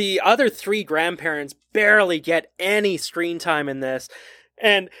 and the other three grandparents barely get any screen time in this,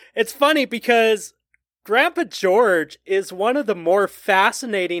 and it's funny because Grandpa George is one of the more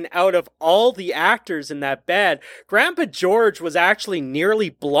fascinating out of all the actors in that bed. Grandpa George was actually nearly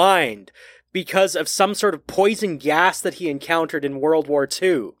blind because of some sort of poison gas that he encountered in World War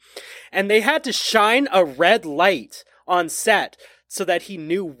II. And they had to shine a red light on set so that he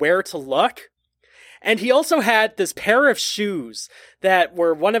knew where to look. And he also had this pair of shoes that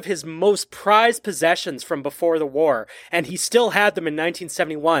were one of his most prized possessions from before the war. And he still had them in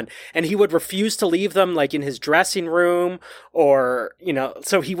 1971. And he would refuse to leave them like in his dressing room or,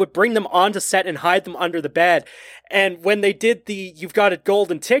 so he would bring them onto set and hide them under the bed. And when they did the "You've Got a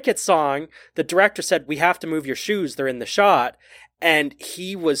Golden Ticket" song, the director said, "We have to move your shoes. They're in the shot." And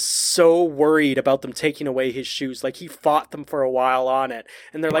he was so worried about them taking away his shoes. Like, he fought them for a while on it.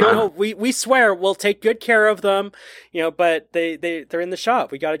 And they're like, "No, we swear we'll take good care of them." But they're in the shop.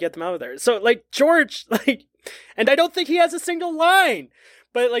 We got to get them out of there. So, George, and I don't think he has a single line.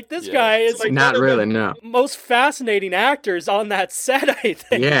 But, this guy is, not really, no. Most fascinating actors on that set, I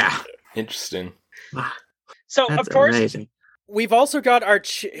think. Yeah. Interesting. So, That's of course... amazing. We've also got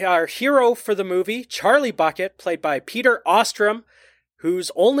our hero for the movie, Charlie Bucket, played by Peter Ostrom,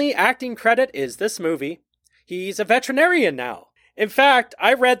 whose only acting credit is this movie. He's a veterinarian now. In fact,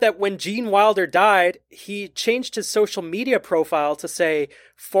 I read that when Gene Wilder died, he changed his social media profile to say,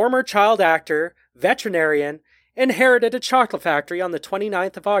 "Former child actor, veterinarian, inherited a chocolate factory on the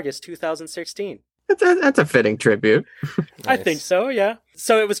 29th of August, 2016. That's a fitting tribute. I think so, yeah.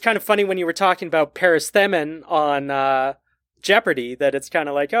 So it was kind of funny when you were talking about Paris Themin on Jeopardy, that it's kind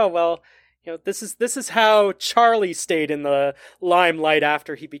of like, oh, well, this is how Charlie stayed in the limelight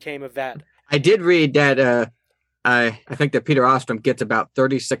after he became a vet. I did read that I think that Peter Ostrom gets about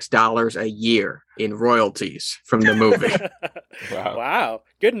 $36 a year in royalties from the movie. Wow.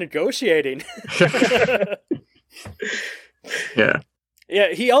 Good negotiating. Yeah.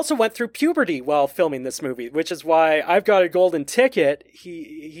 Yeah, he also went through puberty while filming this movie, which is why I've Got a Golden Ticket.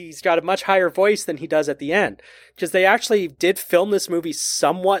 He's got a much higher voice than he does at the end. Because they actually did film this movie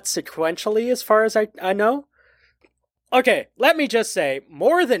somewhat sequentially, as far as I know. Okay, let me just say,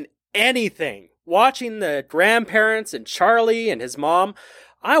 more than anything, watching the grandparents and Charlie and his mom,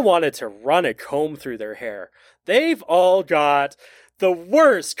 I wanted to run a comb through their hair. They've all got the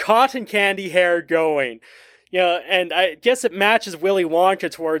worst cotton candy hair going. And I guess it matches Willy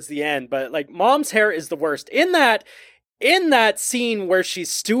Wonka towards the end, but mom's hair is the worst. In that scene where she's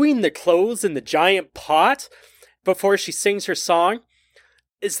stewing the clothes in the giant pot before she sings her song,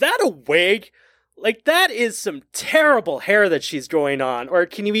 is that a wig? That is some terrible hair that she's going on. Or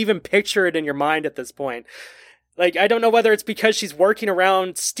can you even picture it in your mind at this point? Like, I don't know whether it's because she's working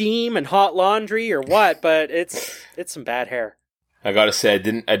around steam and hot laundry or what, but it's some bad hair. I gotta say, I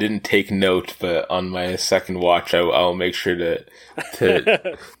didn't take note, but on my second watch, I'll make sure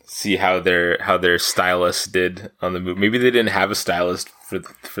to see how their stylist did on the movie. Maybe they didn't have a stylist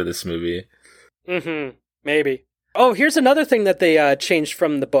for this movie. Mm-hmm. Maybe. Oh, here's another thing that they changed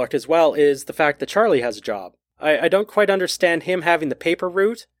from the book as well, is the fact that Charlie has a job. I don't quite understand him having the paper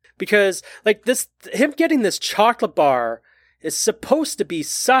route, because like him getting this chocolate bar is supposed to be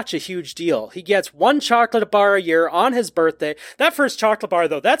such a huge deal. He gets one chocolate bar a year on his birthday. That first chocolate bar,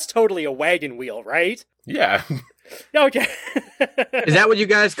 though, that's totally a wagon wheel, right? Yeah. Okay. Is that what you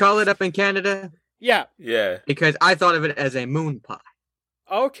guys call it up in Canada? Yeah. Yeah. Because I thought of it as a moon pie.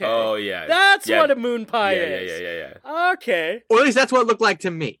 Okay. Oh, yeah. That's what a moon pie is. Yeah. Okay. Or at least that's what it looked like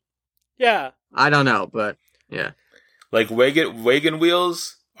to me. Yeah. I don't know, but yeah. Like wagon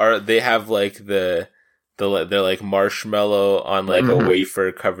wheels they have like they're like marshmallow on like a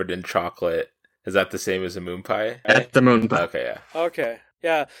wafer covered in chocolate. Is that the same as a moon pie? That's the moon pie. Okay, yeah. Okay.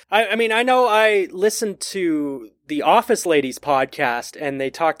 Yeah. I mean, I know I listened to the Office Ladies podcast, and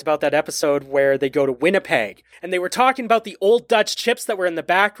they talked about that episode where they go to Winnipeg, and they were talking about the old Dutch chips that were in the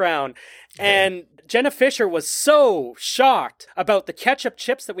background. And Jenna Fisher was so shocked about the ketchup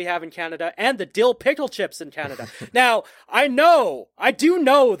chips that we have in Canada and the dill pickle chips in Canada. Now, I do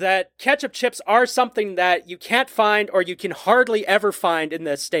know that ketchup chips are something that you can't find or you can hardly ever find in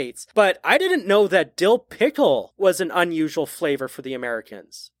the States. But I didn't know that dill pickle was an unusual flavor for the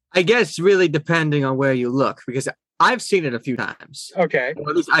Americans. I guess really depending on where you look, because I've seen it a few times. Okay. Or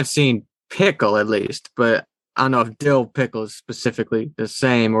at least I've seen pickle at least, but I don't know if dill pickle is specifically the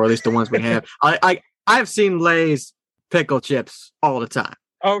same, or at least the ones we have. I've seen Lay's pickle chips all the time.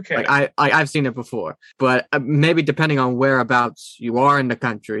 Okay. Like I've seen it before, but maybe depending on whereabouts you are in the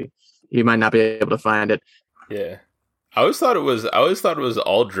country, you might not be able to find it. Yeah. I always thought it was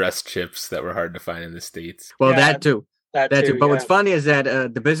all dressed chips that were hard to find in the States. Well, that too. That too. But what's funny is that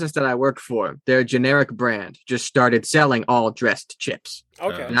the business that I work for, their generic brand, just started selling all dressed chips.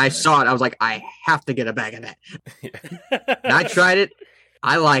 Okay. And I saw it. I was like, I have to get a bag of that. And I tried it.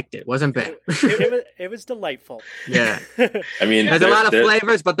 I liked it. Wasn't bad. It was delightful. Yeah. I mean, there's a lot of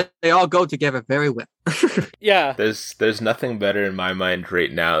flavors, but they all go together very well. Yeah. There's nothing better in my mind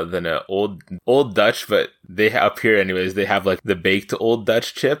right now than a old Dutch, but they up here anyways, they have like the baked old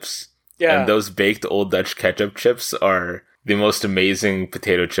Dutch chips. Yeah. And those baked old Dutch ketchup chips are the most amazing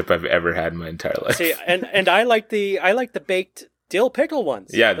potato chip I've ever had in my entire life. See, and I like the baked dill pickle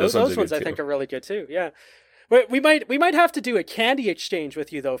ones. Yeah, those ones I think are really good too. Yeah. We might have to do a candy exchange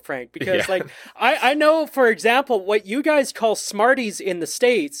with you though, Frank, because like I know, for example, what you guys call Smarties in the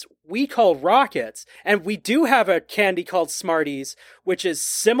States, we call Rockets, and we do have a candy called Smarties, which is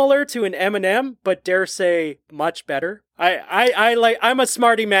similar to an M&M, but dare say much better. I'm a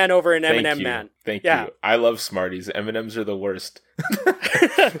Smartie man over an M&M man. Thank you. I love Smarties. M&Ms are the worst.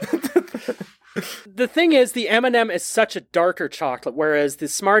 The thing is, the M&M is such a darker chocolate, whereas the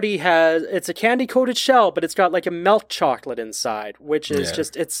Smartie it's a candy-coated shell, but it's got like a milk chocolate inside, which is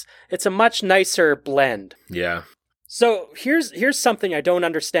just, it's a much nicer blend. Yeah. So here's something I don't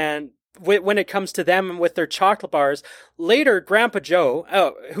understand when it comes to them and with their chocolate bars. Later, Grandpa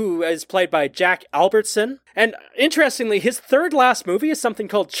Joe, who is played by Jack Albertson, and interestingly, his third last movie is something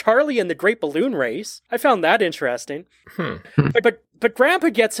called Charlie and the Great Balloon Race. I found that interesting. But Grandpa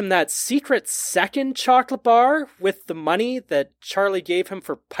gets him that secret second chocolate bar with the money that Charlie gave him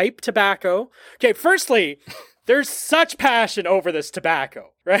for pipe tobacco. Okay, firstly, there's such passion over this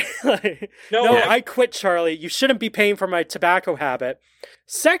tobacco, right? I quit, Charlie. You shouldn't be paying for my tobacco habit.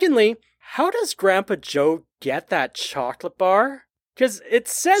 Secondly, how does Grandpa Joe get that chocolate bar? Because it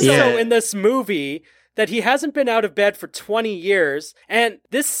says so in this movie that he hasn't been out of bed for 20 years. And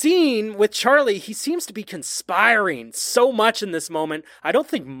this scene with Charlie, he seems to be conspiring so much in this moment. I don't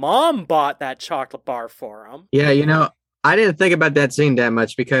think Mom bought that chocolate bar for him. Yeah, I didn't think about that scene that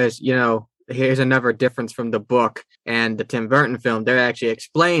much because, here's another difference from the book and the Tim Burton film. There actually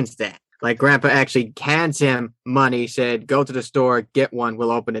explains that. Like, Grandpa actually hands him money, said, go to the store, get one,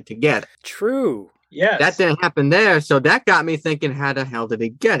 we'll open it together. True. Yes. That didn't happen there, so that got me thinking, how the hell did he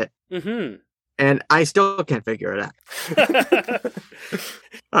get it? Mm-hmm. And I still can't figure it out.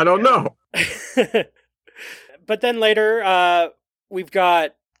 I don't know. But then later, we've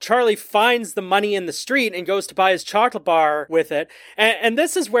got Charlie finds the money in the street and goes to buy his chocolate bar with it. And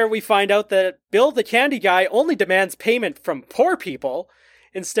this is where we find out that Bill the Candy Guy only demands payment from poor people.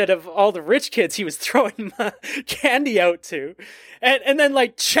 instead of all the rich kids he was throwing candy out to. And then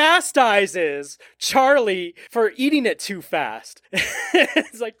like chastises Charlie for eating it too fast.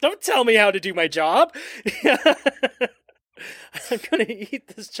 It's like, don't tell me how to do my job. I'm going to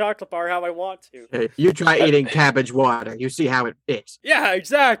eat this chocolate bar how I want to. Hey, you try eating cabbage water. You see how it is. Yeah,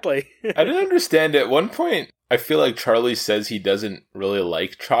 exactly. I didn't understand. At one point, I feel like Charlie says he doesn't really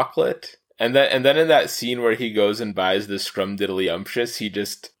like chocolate. And then in that scene where he goes and buys the scrumdiddlyumptious, he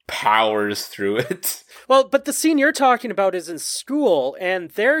just powers through it. Well, but the scene you're talking about is in school, and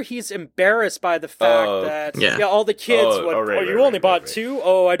there he's embarrassed by the fact that all the kids only bought two?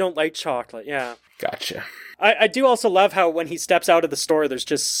 Oh, I don't like chocolate. Yeah. Gotcha. I do also love how when he steps out of the store, there's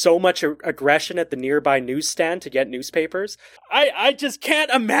just so much aggression at the nearby newsstand to get newspapers. I just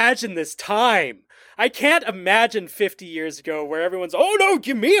can't imagine this time. I can't imagine 50 years ago where everyone's, oh no,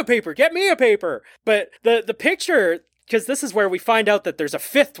 give me a paper, get me a paper. But the picture, because this is where we find out that there's a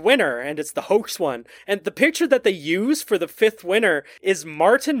fifth winner, and it's the hoax one. And the picture that they use for the fifth winner is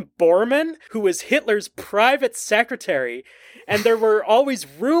Martin Bormann, who was Hitler's private secretary. And there were always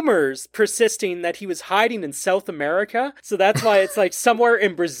rumors persisting that he was hiding in South America. So that's why it's like somewhere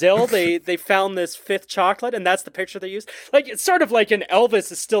in Brazil, they found this fifth chocolate, and that's the picture they used. Like, it's sort of like an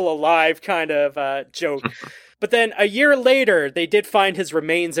Elvis is still alive kind of joke. But then a year later, they did find his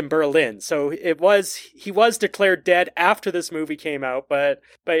remains in Berlin. So he was declared dead after this movie came out. But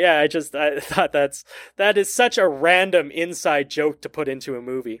yeah, I thought that is such a random inside joke to put into a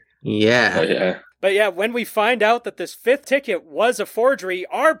movie. Yeah. Oh, yeah. But yeah, when we find out that this fifth ticket was a forgery,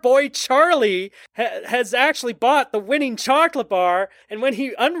 our boy Charlie has actually bought the winning chocolate bar. And when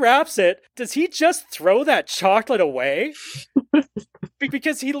he unwraps it, does he just throw that chocolate away?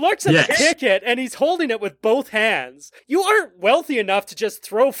 Because he looks at the ticket and he's holding it with both hands. You aren't wealthy enough to just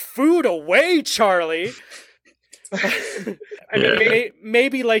throw food away, Charlie. I mean,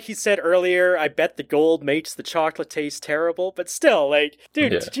 maybe like he said earlier, I bet the gold makes the chocolate taste terrible, but still, like,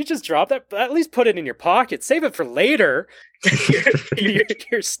 dude, did you just drop that? At least put it in your pocket. Save it for later.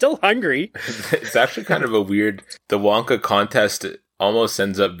 You're still hungry. It's actually kind of a weird, the Wonka contest almost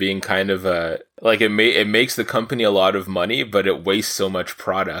ends up being kind of like it makes the company a lot of money, but it wastes so much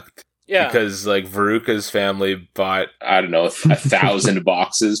product. Yeah. Because like Veruca's family bought, I don't know, 1,000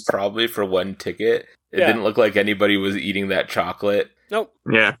 boxes probably for one ticket. It didn't look like anybody was eating that chocolate. Nope.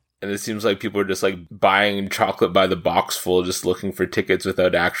 Yeah. And it seems like people are just like buying chocolate by the box full, just looking for tickets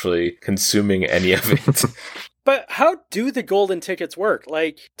without actually consuming any of it. But how do the golden tickets work?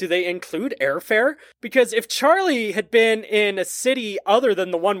 Like, do they include airfare? Because if Charlie had been in a city other than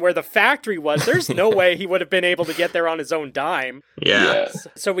the one where the factory was, there's no way he would have been able to get there on his own dime. Yeah.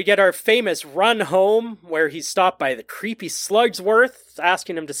 So we get our famous run home where he's stopped by the creepy Slugsworth,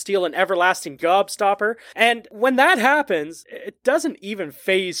 asking him to steal an everlasting gobstopper. And when that happens, it doesn't even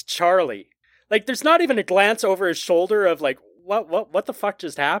faze Charlie. Like, there's not even a glance over his shoulder of like, what the fuck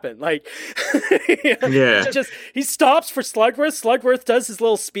just happened? Like, he stops for Slugworth. Slugworth does his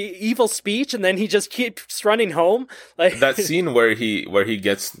little evil speech, and then he just keeps running home. Like that scene where he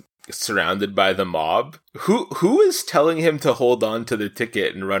gets surrounded by the mob. Who is telling him to hold on to the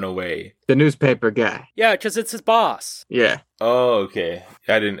ticket and run away? The newspaper guy. Yeah, because it's his boss. Yeah. Oh, okay.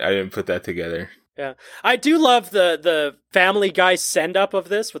 I didn't put that together. Yeah, I do love the Family Guy send up of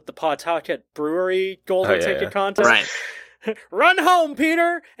this with the Pawtucket Brewery golden ticket contest. Right. Run home,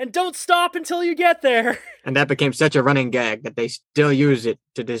 Peter, and don't stop until you get there. And that became such a running gag that they still use it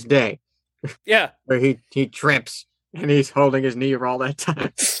to this day. Yeah. Where he trips and he's holding his knee all that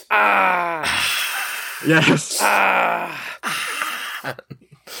time. Yes.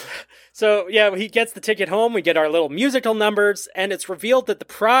 So, yeah, he gets the ticket home, we get our little musical numbers, and it's revealed that the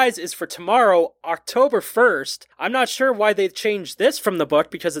prize is for tomorrow, October 1st. I'm not sure why they changed this from the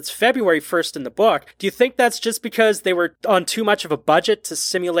book, because it's February 1st in the book. Do you think that's just because they were on too much of a budget to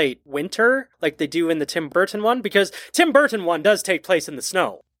simulate winter, like they do in the Tim Burton one? Because Tim Burton one does take place in the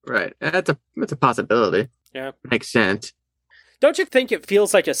snow. Right. That's a possibility. Yeah. Makes sense. Don't you think it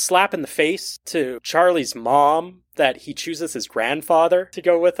feels like a slap in the face to Charlie's mom that he chooses his grandfather to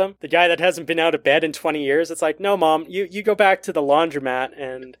go with him? The guy that hasn't been out of bed in 20 years. It's like, no, Mom, you go back to the laundromat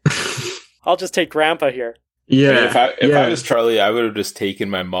and I'll just take Grandpa here. Yeah. I mean, if I was Charlie, I would have just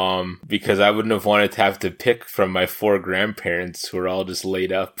taken my mom because I wouldn't have wanted to have to pick from my 4 grandparents who are all just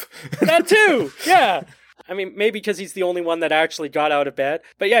laid up. That too! Yeah! I mean, maybe because he's the only one that actually got out of bed.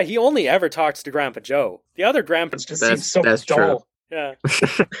 But yeah, he only ever talks to Grandpa Joe. The other grandpa just seems so dull. True. Yeah.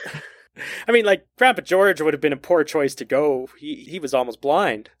 I mean, like, Grandpa George would have been a poor choice to go. He was almost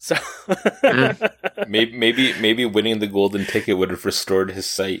blind. So maybe winning the golden ticket would have restored his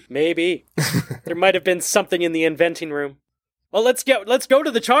sight. Maybe. There might have been something in the inventing room. Well, let's go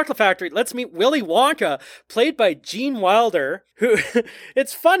to the chocolate factory. Let's meet Willy Wonka, played by Gene Wilder, who,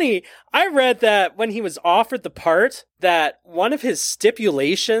 it's funny, I read that when he was offered the part, that one of his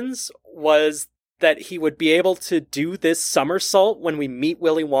stipulations was that he would be able to do this somersault when we meet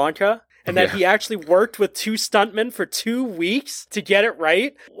Willy Wonka. And that he actually worked with 2 stuntmen for 2 weeks to get it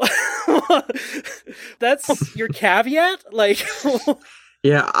right. That's your caveat? Like,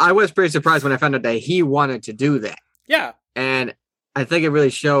 yeah, I was pretty surprised when I found out that he wanted to do that. Yeah. And I think it really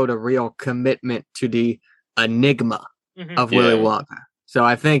showed a real commitment to the enigma of Willy Wonka. So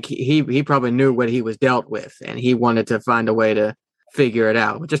I think he probably knew what he was dealt with, and he wanted to find a way to figure it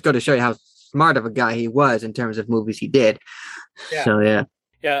out. Just go to show you how smart of a guy he was in terms of movies he did. Yeah. So, yeah.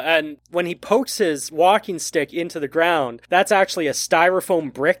 Yeah, and when he pokes his walking stick into the ground, that's actually a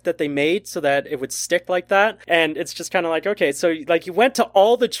styrofoam brick that they made so that it would stick like that. And it's just kind of like, okay, so like you went to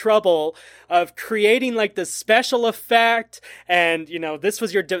all the trouble of creating like the special effect, and you know, this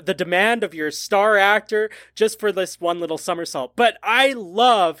was the demand of your star actor just for this one little somersault. But I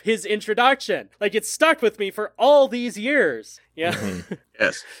love his introduction. Like, it stuck with me for all these years. Yeah. Mm-hmm.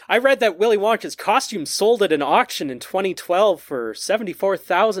 Yes. I read that Willy Wonka's costume sold at an auction in 2012 for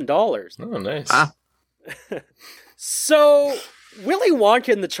 $74,000. Oh, nice. Ah. So, Willy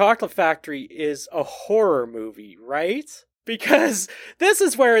Wonka and the Chocolate Factory is a horror movie, right? Because this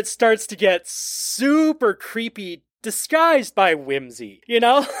is where it starts to get super creepy, disguised by whimsy, you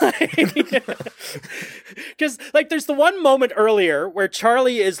know? Because, like, there's the one moment earlier where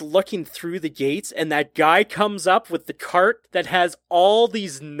Charlie is looking through the gates and that guy comes up with the cart that has all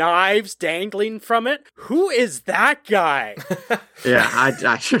these knives dangling from it. Who is that guy? Yeah,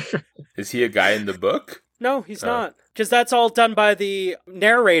 I Is he a guy in the book? No, he's not. Because that's all done by the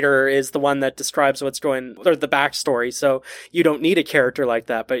narrator, is the one that describes what's going, or the backstory, so you don't need a character like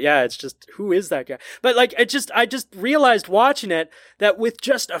that. But yeah, it's just, who is that guy? But like, I just realized watching it that with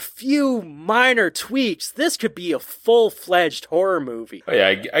just a few minor tweaks, this could be a full-fledged horror movie. Oh yeah,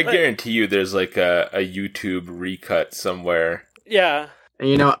 I guarantee you there's like a YouTube recut somewhere. Yeah. And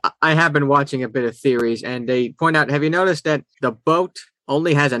you know, I have been watching a bit of theories, and they point out, have you noticed that the boat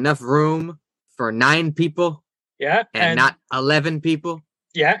only has enough room for 9 people? Yeah. And not 11 people?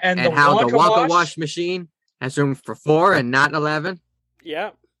 Yeah, and the Wonka wash machine has room for 4 and not 11?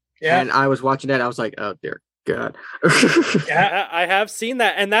 Yeah. Yeah. And I was watching that, I was like, oh dear God. Yeah, I have seen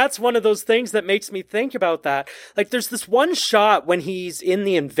that. And that's one of those things that makes me think about that. Like, there's this one shot when he's in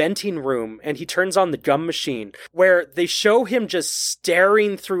the inventing room and he turns on the gum machine where they show him just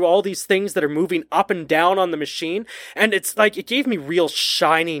staring through all these things that are moving up and down on the machine. And it's like, it gave me real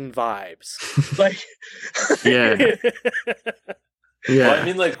Shining vibes. Like, Yeah. Yeah. Well, I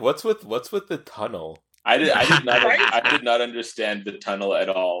mean, like, what's with the tunnel? I did not understand the tunnel at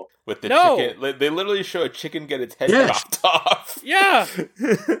all. With the chicken, they literally show a chicken get its head chopped off. Yeah,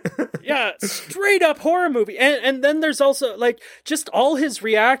 yeah, straight up horror movie. And then there's also like just all his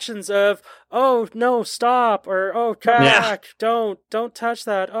reactions of, oh no, stop, or oh come back, don't touch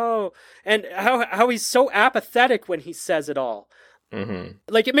that. Oh, and how he's so apathetic when he says it all. Mm-hmm.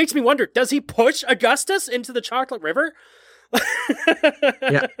 Like, it makes me wonder, does he push Augustus into the chocolate river?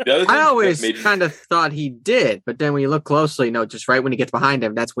 Yeah, I always kind of thought he did, but then when you look closely, no, just right when he gets behind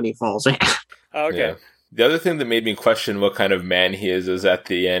him, that's when he falls in. Okay. Yeah. The other thing that made me question what kind of man he is at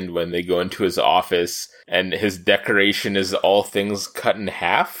the end when they go into his office and his decoration is all things cut in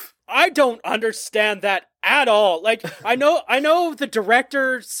half. I don't understand that at all. Like, I know the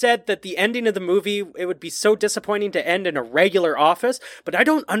director said that the ending of the movie, it would be so disappointing to end in a regular office, but I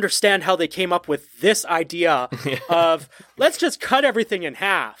don't understand how they came up with this idea of, let's just cut everything in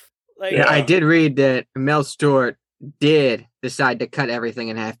half. Like, yeah, I did read that Mel Stewart did decide to cut everything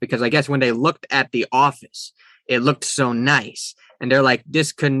in half because I guess when they looked at the office, it looked so nice. And they're like,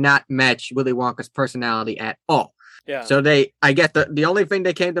 this could not match Willy Wonka's personality at all. Yeah. So I guess the only thing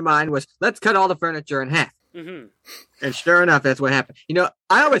that came to mind was, let's cut all the furniture in half. Mm-hmm. And sure enough, that's what happened. You know,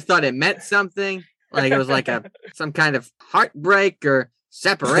 I always thought it meant something, like it was like some kind of heartbreak or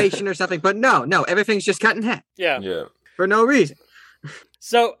separation or something. But no, everything's just cut in half. Yeah. For no reason.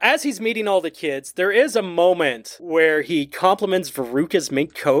 So, as he's meeting all the kids, there is a moment where he compliments Veruca's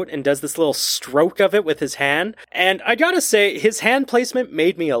mink coat and does this little stroke of it with his hand. And I gotta say, his hand placement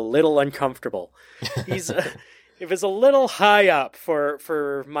made me a little uncomfortable. It was a little high up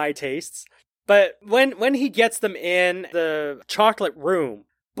for my tastes. But when he gets them in the chocolate room,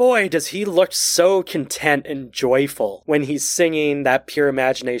 boy, does he look so content and joyful when he's singing that Pure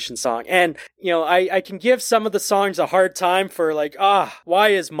Imagination song. And, I can give some of the songs a hard time for like, why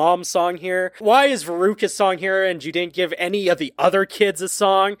is Mom's song here? Why is Veruca's song here and you didn't give any of the other kids a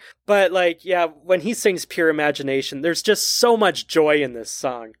song? But when he sings Pure Imagination, there's just so much joy in this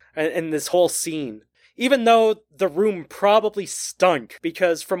song and this whole scene. Even though the room probably stunk,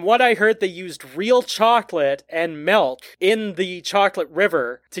 because from what I heard, they used real chocolate and milk in the chocolate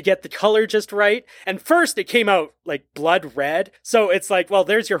river to get the color just right. And first it came out like blood red. So it's like, well,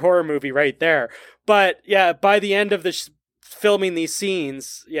 there's your horror movie right there. But yeah, by the end of filming these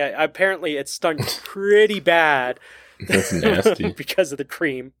scenes, apparently it stunk pretty bad. That's nasty. Because of the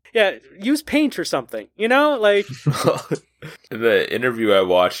cream. Yeah, use paint or something, In the interview I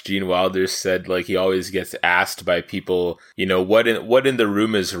watched, Gene Wilder said he always gets asked by people, what in the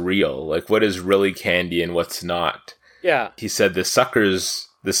room is real? Like what is really candy and what's not? Yeah. He said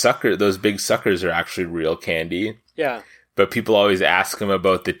those big suckers are actually real candy. Yeah. But people always ask him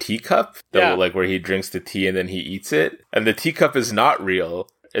about the teacup, where he drinks the tea and then he eats it. And the teacup is not real.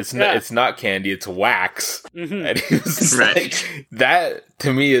 It's not candy, it's wax. Mm-hmm. And he was like, that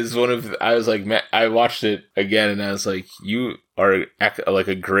to me is I was like, man, I watched it again and I was like, you are like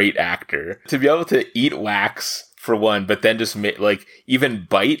a great actor. To be able to eat wax for one, but then just even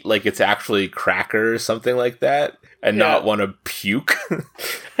bite like it's actually cracker or something like that and not want to puke.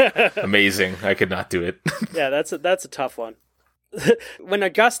 Amazing. I could not do it. Yeah, that's a tough one. When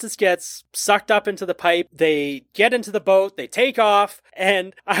Augustus gets sucked up into the pipe, they get into the boat, they take off,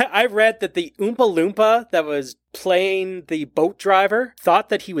 and I read that the Oompa Loompa that was playing the boat driver thought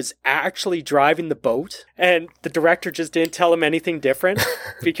that he was actually driving the boat, and the director just didn't tell him anything different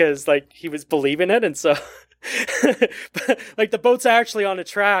because he was believing it, and so the boat's actually on a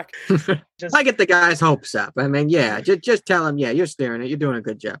track. I get the guy's hopes up. I mean, just tell him, you're steering it. You're doing a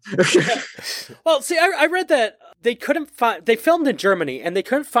good job. Well, see, I read that they filmed in Germany and they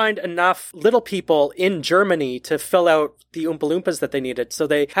couldn't find enough little people in Germany to fill out the Oompa Loompas that they needed. So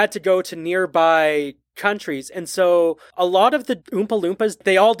they had to go to nearby countries. And so a lot of the Oompa Loompas,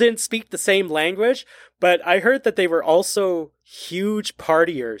 they all didn't speak the same language, but I heard that they were also huge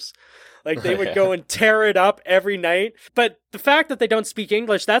partiers. They would go and tear it up every night. But the fact that they don't speak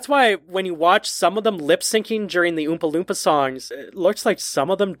English, that's why when you watch some of them lip syncing during the Oompa Loompa songs, it looks like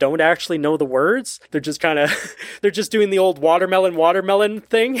some of them don't actually know the words. They're just they're just doing the old watermelon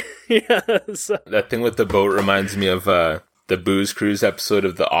thing. So. That thing with the boat reminds me of the Booze Cruise episode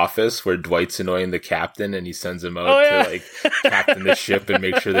of The Office where Dwight's annoying the captain and he sends him out to captain the ship and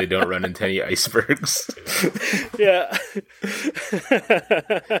make sure they don't run into any icebergs. Yeah.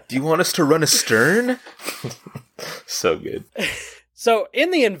 Do you want us to run astern? So good. So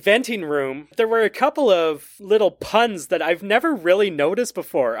in the inventing room, there were a couple of little puns that I've never really noticed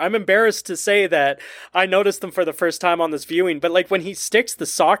before. I'm embarrassed to say that I noticed them for the first time on this viewing, but when he sticks the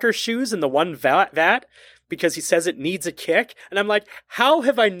soccer shoes in the one vat because he says it needs a kick. And I'm like, how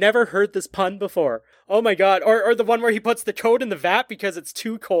have I never heard this pun before? Oh my God. Or the one where he puts the coat in the vat because it's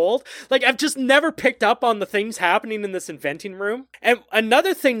too cold. I've just never picked up on the things happening in this inventing room. And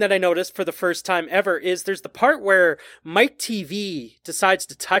another thing that I noticed for the first time ever is there's the part where Mike TV decides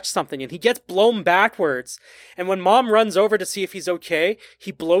to touch something and he gets blown backwards. And when Mom runs over to see if he's okay,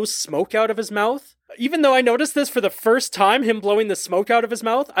 he blows smoke out of his mouth. Even though I noticed this for the first time, him blowing the smoke out of his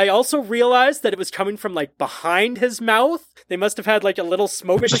mouth, I also realized that it was coming from behind his mouth. They must have had a little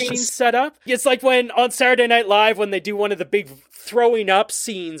smoke machine set up. It's like when on Saturday Night Live when they do one of the big throwing up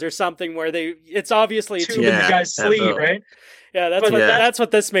scenes or something where it's obviously tube in the guy's sleeve, right? Yeah, that's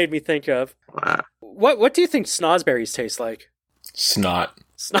what this made me think of. Wow. What do you think snozberries taste like? Snot.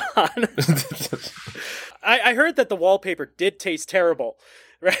 I heard that the wallpaper did taste terrible.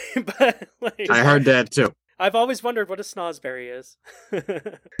 Right, but I heard that too. I've always wondered what a snozberry is.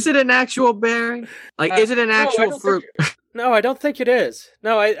 Is it an actual berry? Is it an actual fruit? No, I don't think it is.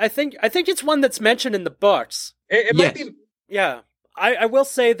 No, I think it's one that's mentioned in the books. It might be. Yeah. I will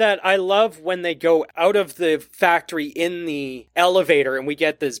say that I love when they go out of the factory in the elevator and we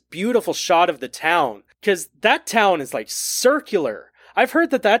get this beautiful shot of the town. Because that town is circular. I've heard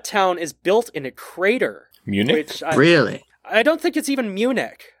that town is built in a crater. Munich? Really? I don't think it's even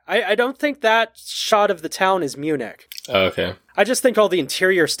Munich. I don't think that shot of the town is Munich. Oh, okay. I just think all the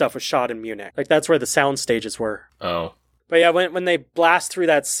interior stuff was shot in Munich. That's where the sound stages were. Oh. But yeah, when they blast through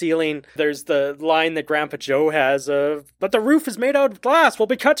that ceiling, there's the line that Grandpa Joe has of, but the roof is made out of glass, will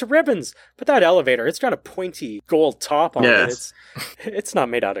be cut to ribbons. But that elevator, it's got a pointy gold top on it. It's not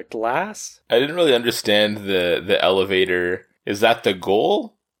made out of glass. I didn't really understand the elevator. Is that the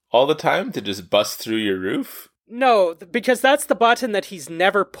goal all the time, to just bust through your roof? No, because that's the button that he's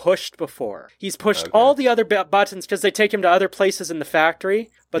never pushed before. He's pushed all the other buttons because they take him to other places in the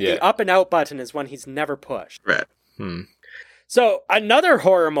factory, but the up and out button is one he's never pushed. Right. So, another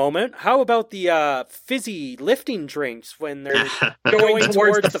horror moment. How about the fizzy lifting drinks when they're going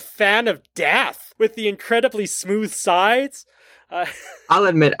towards the fan of death with the incredibly smooth sides? I'll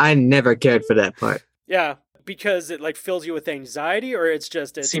admit, I never cared for that part. Yeah, because it like fills you with anxiety, or it's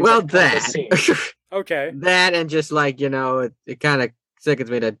just... that. Okay. That and just like, it kind of sickens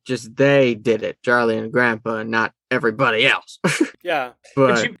me that just they did it, Charlie and Grandpa, and not everybody else. Yeah.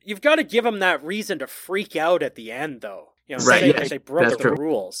 But you've got to give them that reason to freak out at the end, though. Right, they broke the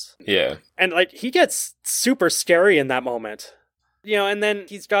rules. Yeah. And like he gets super scary in that moment. And then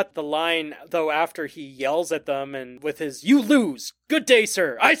he's got the line, though, after he yells at them and with his, "You lose. Good day,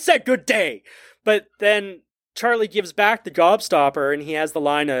 sir. I said good day." But then Charlie gives back the gobstopper and he has the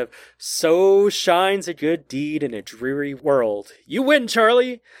line of, "So shines a good deed in a dreary world. You win,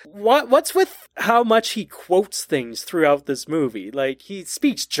 Charlie." What's with how much he quotes things throughout this movie? Like, he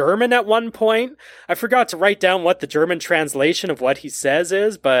speaks German at one point. I forgot to write down what the German translation of what he says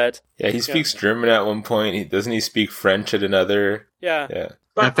is, but... Yeah, he speaks German at one point. Doesn't he speak French at another? Yeah.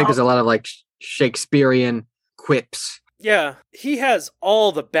 I think there's a lot of like Shakespearean quips. Yeah, he has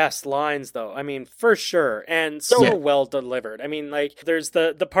all the best lines, though. I mean, for sure. And so well delivered. I mean, like, there's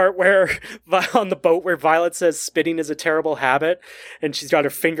the part where, on the boat, where Violet says spitting is a terrible habit, and she's got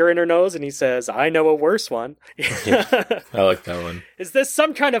her finger in her nose, and he says, "I know a worse one." Yeah, I like that one. Is this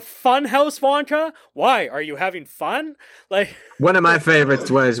some kind of fun house, Wonka? Why? Are you having fun? Like, one of my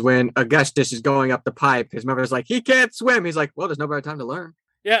favorites was when Augustus is going up the pipe. His mother's like, "He can't swim." He's like, "Well, there's no better time to learn."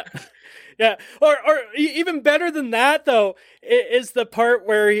 Yeah. Yeah. Or even better than that, though, is the part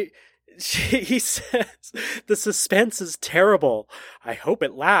where he says, "The suspense is terrible. I hope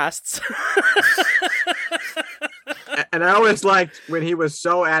it lasts." And I always liked when he was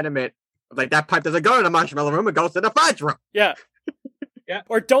so adamant, like, that pipe doesn't go to the marshmallow room, it goes to the fudge room. Yeah. Yeah.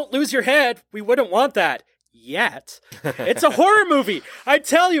 Or "Don't lose your head. We wouldn't want that. Yet." It's a horror movie. I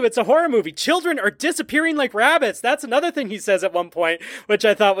tell you, it's a horror movie. Children are disappearing like rabbits. That's another thing he says at one point, which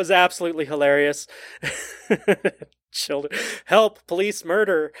I thought was absolutely hilarious. Children. Help, police,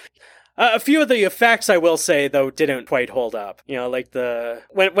 murder. A few of the effects, I will say, though, didn't quite hold up. Like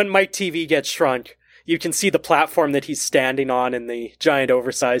when Mike TV gets shrunk, you can see the platform that he's standing on in the giant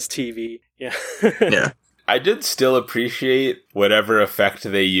oversized TV. Yeah. Yeah. I did still appreciate whatever effect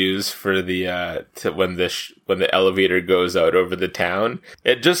they use for the when the elevator goes out over the town.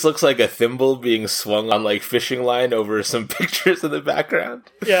 It just looks like a thimble being swung on like fishing line over some pictures in the background.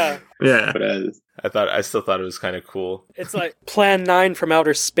 Yeah, yeah. But I still thought it was kind of cool. It's like Plan 9 from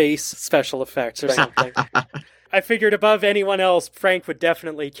outer space special effects or something. I figured above anyone else, Frank would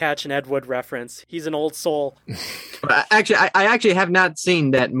definitely catch an Ed Wood reference. He's an old soul. Actually, I actually have not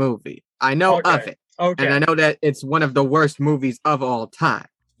seen that movie. I know of it. Okay. And I know that it's one of the worst movies of all time.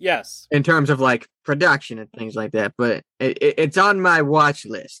 Yes. In terms of like production and things like that. But it's on my watch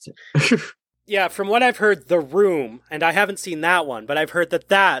list. Yeah, from what I've heard, The Room, and I haven't seen that one, but I've heard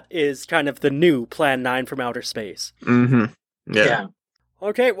that is kind of the new Plan 9 from outer space. Mm-hmm. Yeah.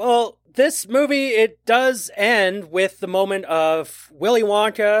 Okay, well, this movie, it does end with the moment of Willy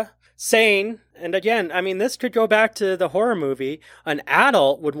Wonka saying, and again, I mean, this could go back to the horror movie, an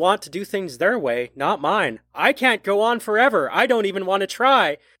adult would want to do things their way, not mine. I can't go on forever. I don't even want to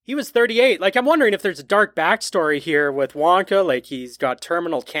try. He was 38. Like, I'm wondering if there's a dark backstory here with Wonka, like he's got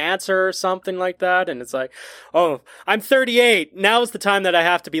terminal cancer or something like that, and it's like, oh, I'm 38. Now's the time that I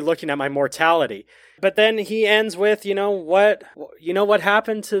have to be looking at my mortality. But then he ends with, what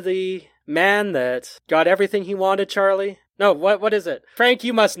happened to the man that got everything he wanted, Charlie? No, what is it? Frank,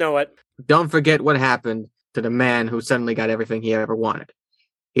 you must know it. Don't forget what happened to the man who suddenly got everything he ever wanted.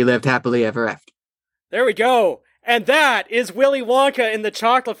 He lived happily ever after. There we go. And that is Willy Wonka in the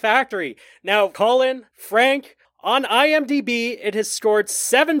Chocolate Factory. Now, Colin, Frank, on IMDb, it has scored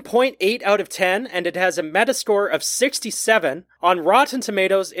 7.8 out of 10, and it has a Metascore of 67. On Rotten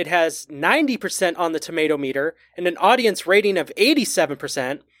Tomatoes, it has 90% on the tomato meter, and an audience rating of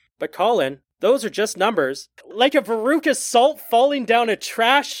 87%. But Colin, those are just numbers. Like a Veruca Salt falling down a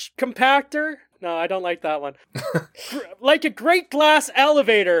trash compactor? No, I don't like that one. Like a great glass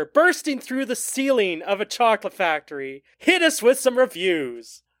elevator bursting through the ceiling of a chocolate factory. Hit us with some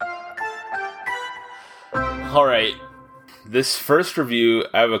reviews. All right. This first review,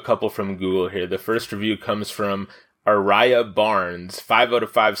 I have a couple from Google here. The first review comes from Araya Barnes, 5 out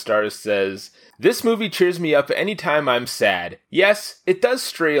of 5 stars, says, "This movie cheers me up anytime I'm sad. Yes, it does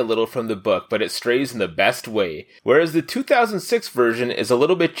stray a little from the book, but it strays in the best way. Whereas the 2006 version is a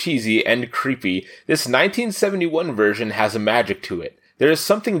little bit cheesy and creepy, this 1971 version has a magic to it. There is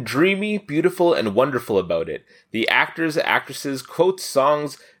something dreamy, beautiful, and wonderful about it. The actors, actresses, quotes,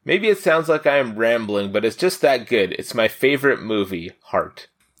 songs, maybe it sounds like I am rambling, but it's just that good. It's my favorite movie, Heart."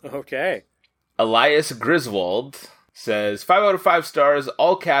 Okay. Elias Griswold says, 5 out of 5 stars,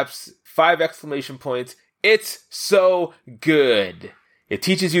 all caps, 5 exclamation points. It's so good. It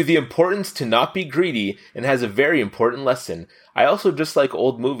teaches you the importance to not be greedy and has a very important lesson. I also just like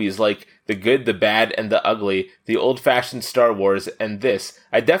old movies like The Good, the Bad, and the Ugly, the old-fashioned Star Wars, and this.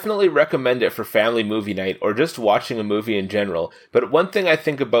 I definitely recommend it for family movie night or just watching a movie in general. But one thing I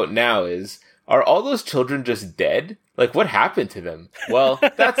think about now is, are all those children just dead? Like, what happened to them? Well,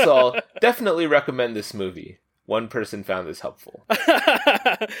 that's all. Definitely recommend this movie. One person found this helpful.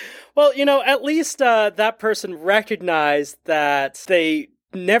 Well, at least that person recognized that they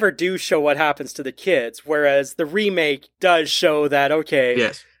never do show what happens to the kids, whereas the remake does show that, okay.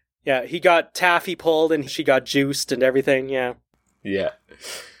 Yes. Yeah, he got taffy pulled and she got juiced and everything, yeah. Yeah.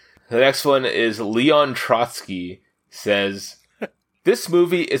 The next one is Leon Trotsky says, "This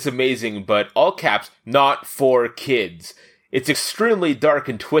movie is amazing, but all caps, not for kids. It's extremely dark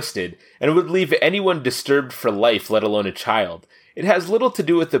and twisted, and would leave anyone disturbed for life, let alone a child. It has little to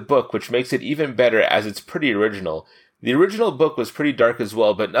do with the book, which makes it even better as it's pretty original. The original book was pretty dark as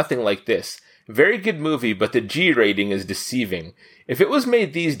well, but nothing like this. Very good movie, but the G rating is deceiving. If it was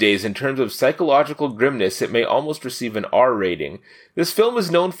made these days in terms of psychological grimness, it may almost receive an R rating. This film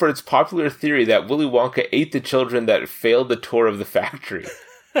is known for its popular theory that Willy Wonka ate the children that failed the tour of the factory.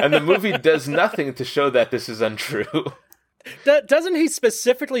 And the movie does nothing to show that this is untrue." Doesn't he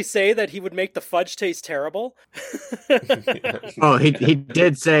specifically say that he would make the fudge taste terrible? Oh, he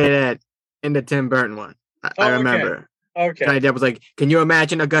did say that in the Tim Burton one. I remember. Okay. Johnny Depp was like, "Can you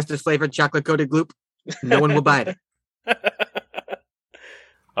imagine Augustus flavored chocolate coated gloop? No one will buy it."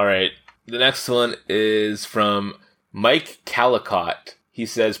 All right. The next one is from Mike Calicott. He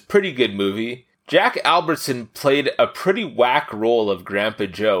says, "Pretty good movie. Jack Albertson played a pretty whack role of Grandpa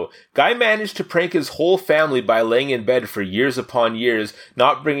Joe. Guy managed to prank his whole family by laying in bed for years upon years,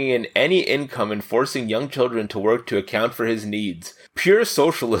 not bringing in any income and forcing young children to work to account for his needs. Pure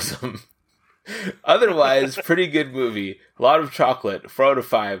socialism. Otherwise, pretty good movie. A lot of chocolate, 4 out of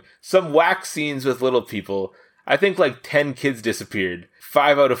 5. Some whack scenes with little people. I think like 10 kids disappeared.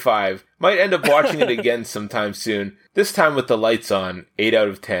 5 out of 5. Might end up watching it again sometime soon. This time with the lights on. 8 out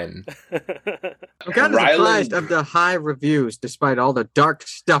of 10. I'm kind of surprised of the high reviews, despite all the dark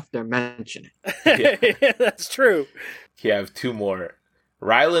stuff they're mentioning. Yeah, that's true. You have 2 more.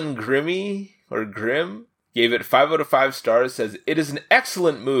 Rylan Grimm gave it 5 out of 5 stars, says, "It is an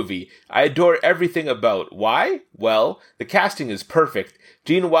excellent movie. I adore everything about. Why? Well, the casting is perfect.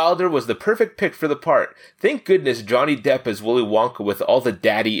 Gene Wilder was the perfect pick for the part. Thank goodness Johnny Depp as Willy Wonka with all the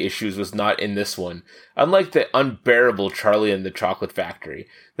daddy issues was not in this one. Unlike the unbearable Charlie and the Chocolate Factory.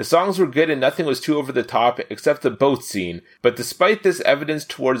 The songs were good and nothing was too over the top except the boat scene. But despite this evidence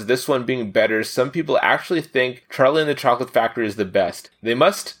towards this one being better, some people actually think Charlie and the Chocolate Factory is the best. They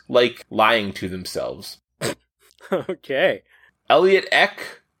must like lying to themselves." Okay. Elliot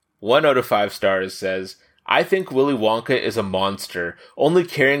Eck, 1 out of 5 stars, says, "I think Willy Wonka is a monster, only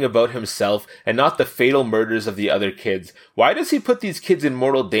caring about himself and not the fatal murders of the other kids. Why does he put these kids in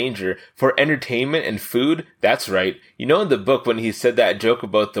mortal danger? For entertainment and food? That's right. You know in the book when he said that joke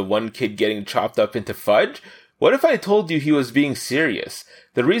about the one kid getting chopped up into fudge? What if I told you he was being serious?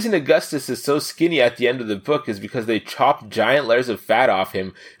 The reason Augustus is so skinny at the end of the book is because they chopped giant layers of fat off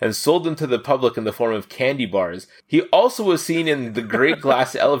him and sold them to the public in the form of candy bars. He also was seen in the Great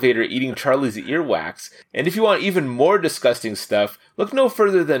Glass Elevator eating Charlie's earwax. And if you want even more disgusting stuff, look no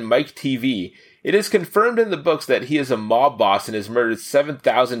further than Mike TV. It is confirmed in the books that he is a mob boss and has murdered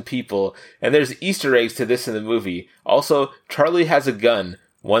 7,000 people, and there's Easter eggs to this in the movie. Also, Charlie has a gun.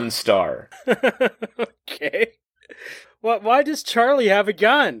 1 star. Okay. Why does Charlie have a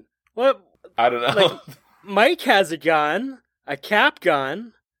gun? What? I don't know. Like, Mike has a gun, a cap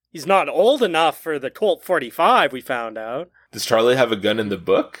gun. He's not old enough for the Colt 45, we found out. Does Charlie have a gun in the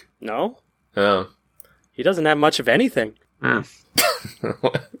book? No. Oh. He doesn't have much of anything.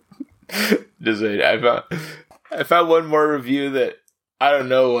 Just wait, I found one more review that I don't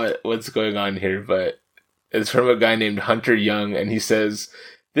know what's going on here, but it's from a guy named Hunter Young, and he says,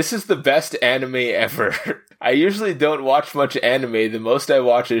 "This is the best anime ever. I usually don't watch much anime. The most I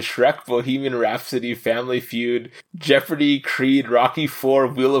watch is Shrek, Bohemian Rhapsody, Family Feud, Jeopardy, Creed, Rocky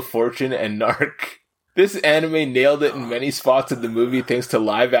IV, Wheel of Fortune, and Narc." This anime nailed it in many spots in the movie thanks to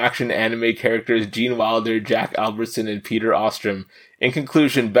live-action anime characters Gene Wilder, Jack Albertson, and Peter Ostrom. In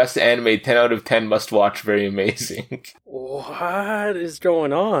conclusion, best anime, 10 out of 10, must watch, very amazing. What is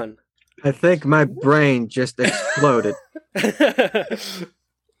going on? I think my brain just exploded.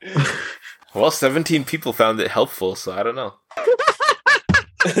 Well, 17 people found it helpful, so I don't know.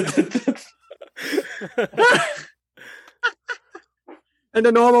 And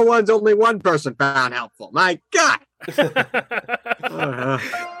the normal ones, only one person found helpful. My God!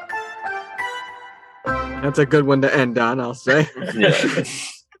 That's a good one to end on, I'll say. Yeah.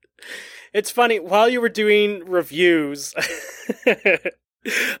 It's funny, while you were doing reviews,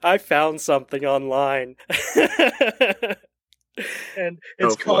 I found something online. And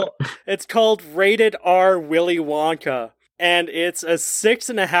it's called Rated R Willy Wonka. And it's a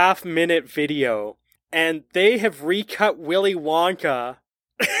 6.5-minute video. And they have recut Willy Wonka.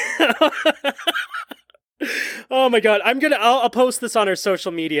 Oh my God. I'll post this on our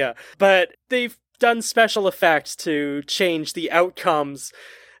social media. But they've done special effects to change the outcomes.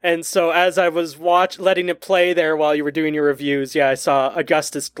 And so as I was letting it play there while you were doing your reviews, I saw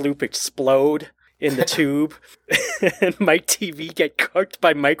Augustus Gloop explode in the tube and my TV get cooked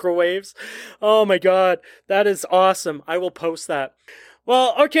by microwaves. Oh my God, that is awesome. I will post that.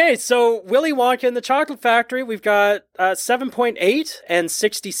 Well, okay, so Willy Wonka and the Chocolate Factory, we've got 7.8 and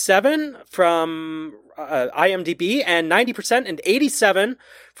 67 from IMDb, and 90% and 87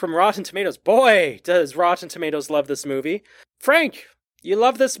 from Rotten Tomatoes. Boy, does Rotten Tomatoes love this movie. Frank, you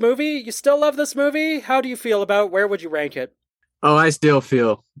love this movie? You still love this movie? How do you feel about where would you rank it? Oh, I still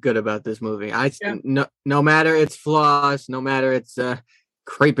feel good about this movie. No matter its flaws, no matter its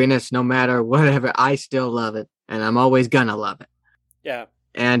creepiness, no matter whatever, I still love it, and I'm always gonna love it. Yeah.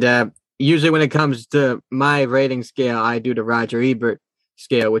 And usually when it comes to my rating scale, I do the Roger Ebert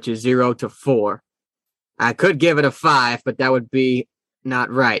scale, which is 0 to 4. I could give it a 5, but that would be not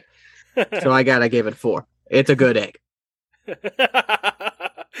right. So I gotta give it 4. It's a good egg.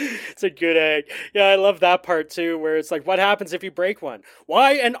 It's a good egg. Yeah, I love that part too, where it's like, what happens if you break one?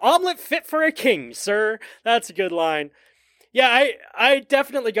 Why, an omelet fit for a king, sir. That's a good line. Yeah, I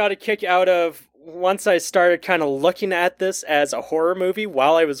definitely got a kick out of once I started kind of looking at this as a horror movie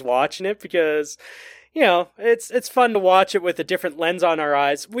while I was watching it, because, you know, it's fun to watch it with a different lens on our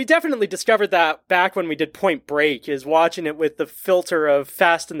eyes. We definitely discovered that back when we did Point Break, is watching it with the filter of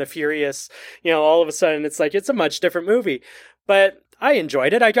Fast and the Furious. You know, all of a sudden it's like, it's a much different movie. But I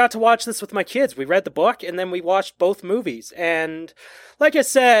enjoyed it. I got to watch this with my kids. We read the book and then we watched both movies. And like I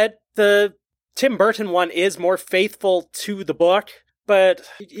said, the Tim Burton one is more faithful to the book, but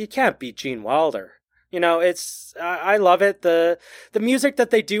you can't beat Gene Wilder. You know, I love it. The music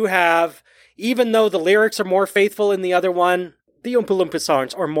that they do have, even though the lyrics are more faithful in the other one, the Oompa Loompa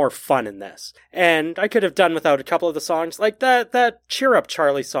songs are more fun in this. And I could have done without a couple of the songs. Like that Cheer Up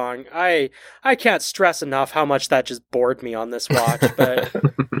Charlie song. I can't stress enough how much that just bored me on this watch. But,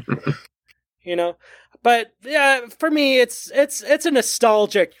 you know, but yeah, for me, it's a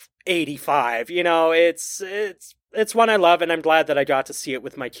nostalgic 85. You know, it's one I love, and I'm glad that I got to see it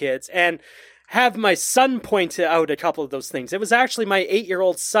with my kids. And have my son point out a couple of those things. It was actually my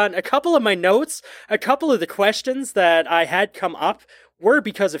 8-year-old son. A couple of my notes, a couple of the questions that I had come up were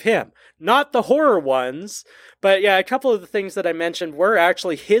because of him. Not the horror ones, but yeah, a couple of the things that I mentioned were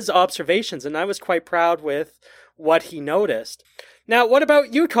actually his observations, and I was quite proud with what he noticed. Now, what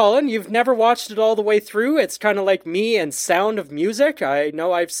about you, Colin? You've never watched it all the way through. It's kind of like me and Sound of Music. I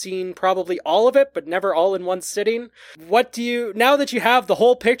know I've seen probably all of it, but never all in one sitting. Now that you have the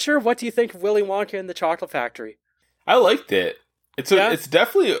whole picture, what do you think of Willy Wonka and the Chocolate Factory? I liked it. It's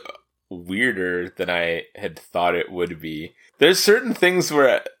definitely weirder than I had thought it would be. There's certain things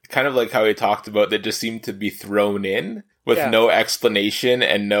where, kind of like how we talked about, that just seem to be thrown in with no explanation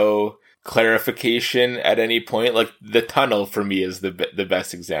and no clarification at any point. Like the tunnel for me is the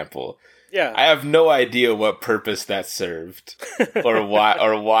best example. I have no idea what purpose that served or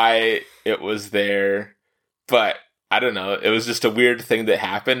why it was there, but I don't know, it was just a weird thing that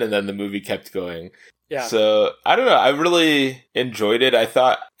happened, and then the movie kept going. So I don't know, I really enjoyed it. I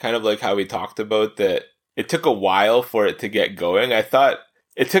thought, kind of like how we talked about, that it took a while for it to get going. I thought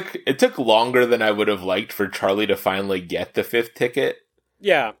it took longer than I would have liked for Charlie to finally get the 5th ticket.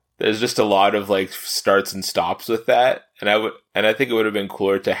 There's just a lot of like starts and stops with that, and I think it would have been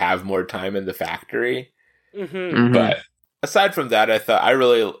cooler to have more time in the factory. But aside from that, I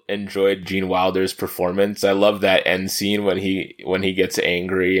really enjoyed Gene Wilder's performance. I love that end scene when he gets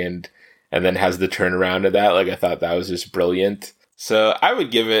angry and then has the turnaround of that. Like, I thought that was just brilliant. So I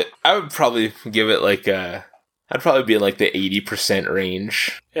would probably give it like a I'd probably be in like the 80%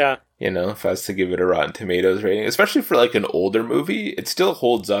 range. Yeah. You know, if I was to give it a Rotten Tomatoes rating. Especially for like an older movie, it still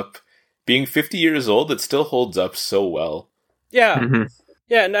holds up. Being 50 years old, it still holds up so well. Yeah. Mm-hmm.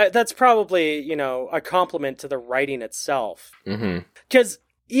 Yeah, and that's probably, you know, a compliment to the writing itself. Because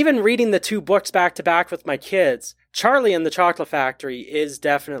even reading the two books back to back with my kids, Charlie and the Chocolate Factory is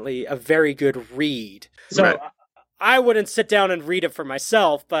definitely a very good read. So Right. I wouldn't sit down and read it for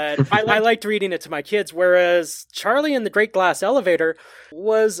myself, but I liked reading it to my kids, whereas Charlie and the Great Glass Elevator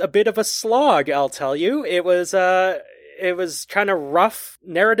was a bit of a slog, I'll tell you. It was kind of rough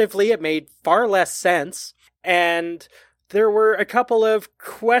narratively. It made far less sense. And there were a couple of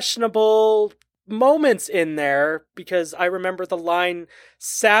questionable moments in there because I remember the line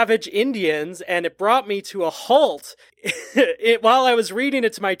 "savage Indians" and it brought me to a halt while I was reading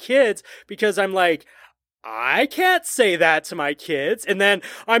it to my kids because I'm like, I can't say that to my kids. And then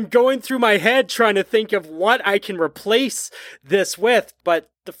I'm going through my head trying to think of what I can replace this with. But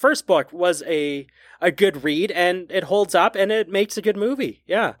the first book was a good read and it holds up and it makes a good movie.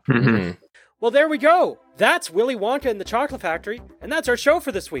 Yeah. Well, there we go. That's Willy Wonka and the Chocolate Factory, and that's our show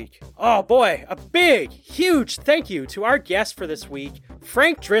for this week. Oh boy, a big, huge thank you to our guest for this week,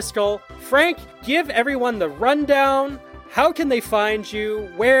 Frank Driscoll. Frank, give everyone the rundown. How can they find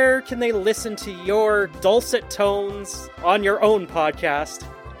you? Where can they listen to your dulcet tones on your own podcast?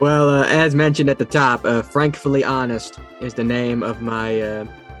 Well, as mentioned at the top, Frankfully Honest is the name of my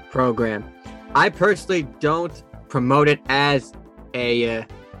program. I personally don't promote it as a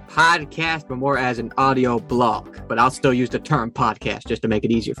podcast, but more as an audio blog. But I'll still use the term podcast just to make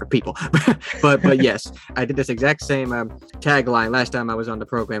it easier for people. but yes, I did this exact same tagline last time I was on the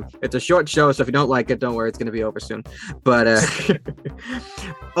program. It's a short show, so if you don't like it, don't worry, it's going to be over soon. But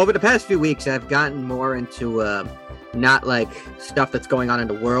over the past few weeks, I've gotten more into not like stuff that's going on in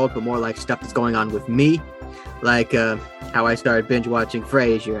the world, but more like stuff that's going on with me. Like how I started binge watching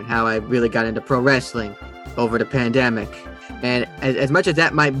Frasier and how I really got into pro wrestling over the pandemic. And as much as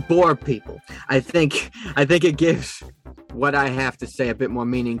that might bore people, I think it gives what I have to say a bit more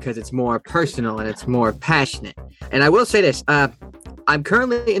meaning because it's more personal and it's more passionate. And I will say this, I'm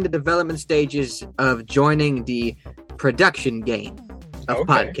currently in the development stages of joining the production game of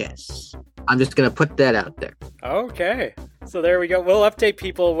podcasts. I'm just going to put that out there. Okay. So there we go. We'll update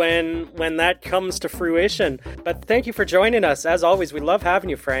people when that comes to fruition. But thank you for joining us. As always, we love having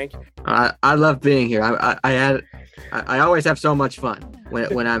you, Frank. I love being here. I always have so much fun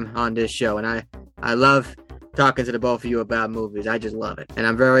when I'm on this show, and I love talking to the both of you about movies. I just love it, and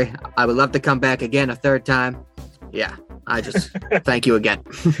I would love to come back again a third time. Yeah, I just thank you again.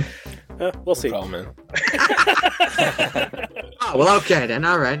 We'll see. No problem, man. Oh, well, okay then.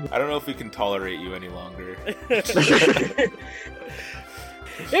 All right. I don't know if we can tolerate you any longer.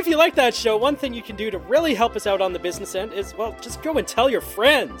 If you like that show, one thing you can do to really help us out on the business end is, well, just go and tell your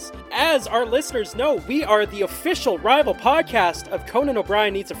friends. As our listeners know, we are the official rival podcast of Conan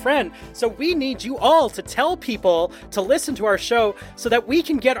O'Brien Needs a Friend, so we need you all to tell people to listen to our show so that we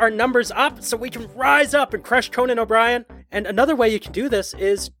can get our numbers up, so we can rise up and crush Conan O'Brien. And another way you can do this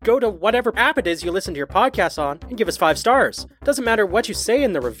is go to whatever app it is you listen to your podcast on and give us 5 stars. Doesn't matter what you say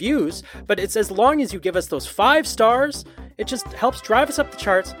in the reviews, but it's as long as you give us those 5 stars, it just helps drive us up the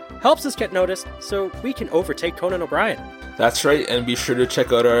charts, helps us get noticed, so we can overtake Conan O'Brien. That's right, and be sure to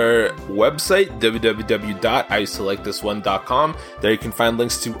check out our website, www.iusedtolikeThisOne.com. There you can find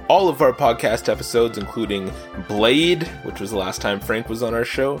links to all of our podcast episodes, including Blade, which was the last time Frank was on our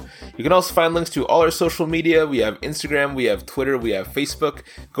show. You can also find links to all our social media. We have Instagram, we have Twitter, we have Facebook.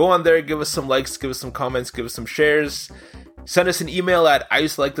 Go on there, give us some likes, give us some comments, give us some shares. Send us an email at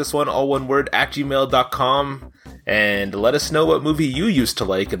iusedtolikeThisOne, all one word, @gmail.com. And let us know what movie you used to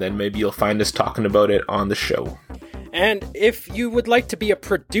like, and then maybe you'll find us talking about it on the show. And if you would like to be a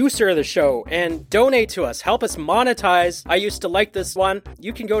producer of the show and donate to us, help us monetize I Used to Like This One,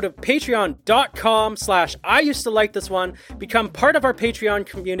 you can go to patreon.com/IUsedToLikeThisOne, become part of our Patreon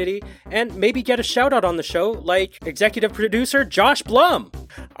community, and maybe get a shout out on the show, like executive producer Josh Blum.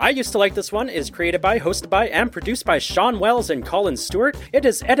 I Used to Like This One is created by, hosted by, and produced by Sean Wells and Colin Stewart. It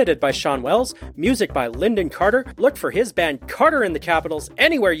is edited by Sean Wells, music by Lyndon Carter. Look for his band Carter in the Capitals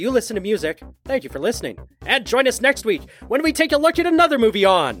anywhere you listen to music. Thank you for listening. And join us next week when we take a look at another movie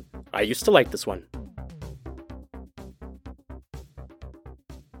on I Used to Like This One.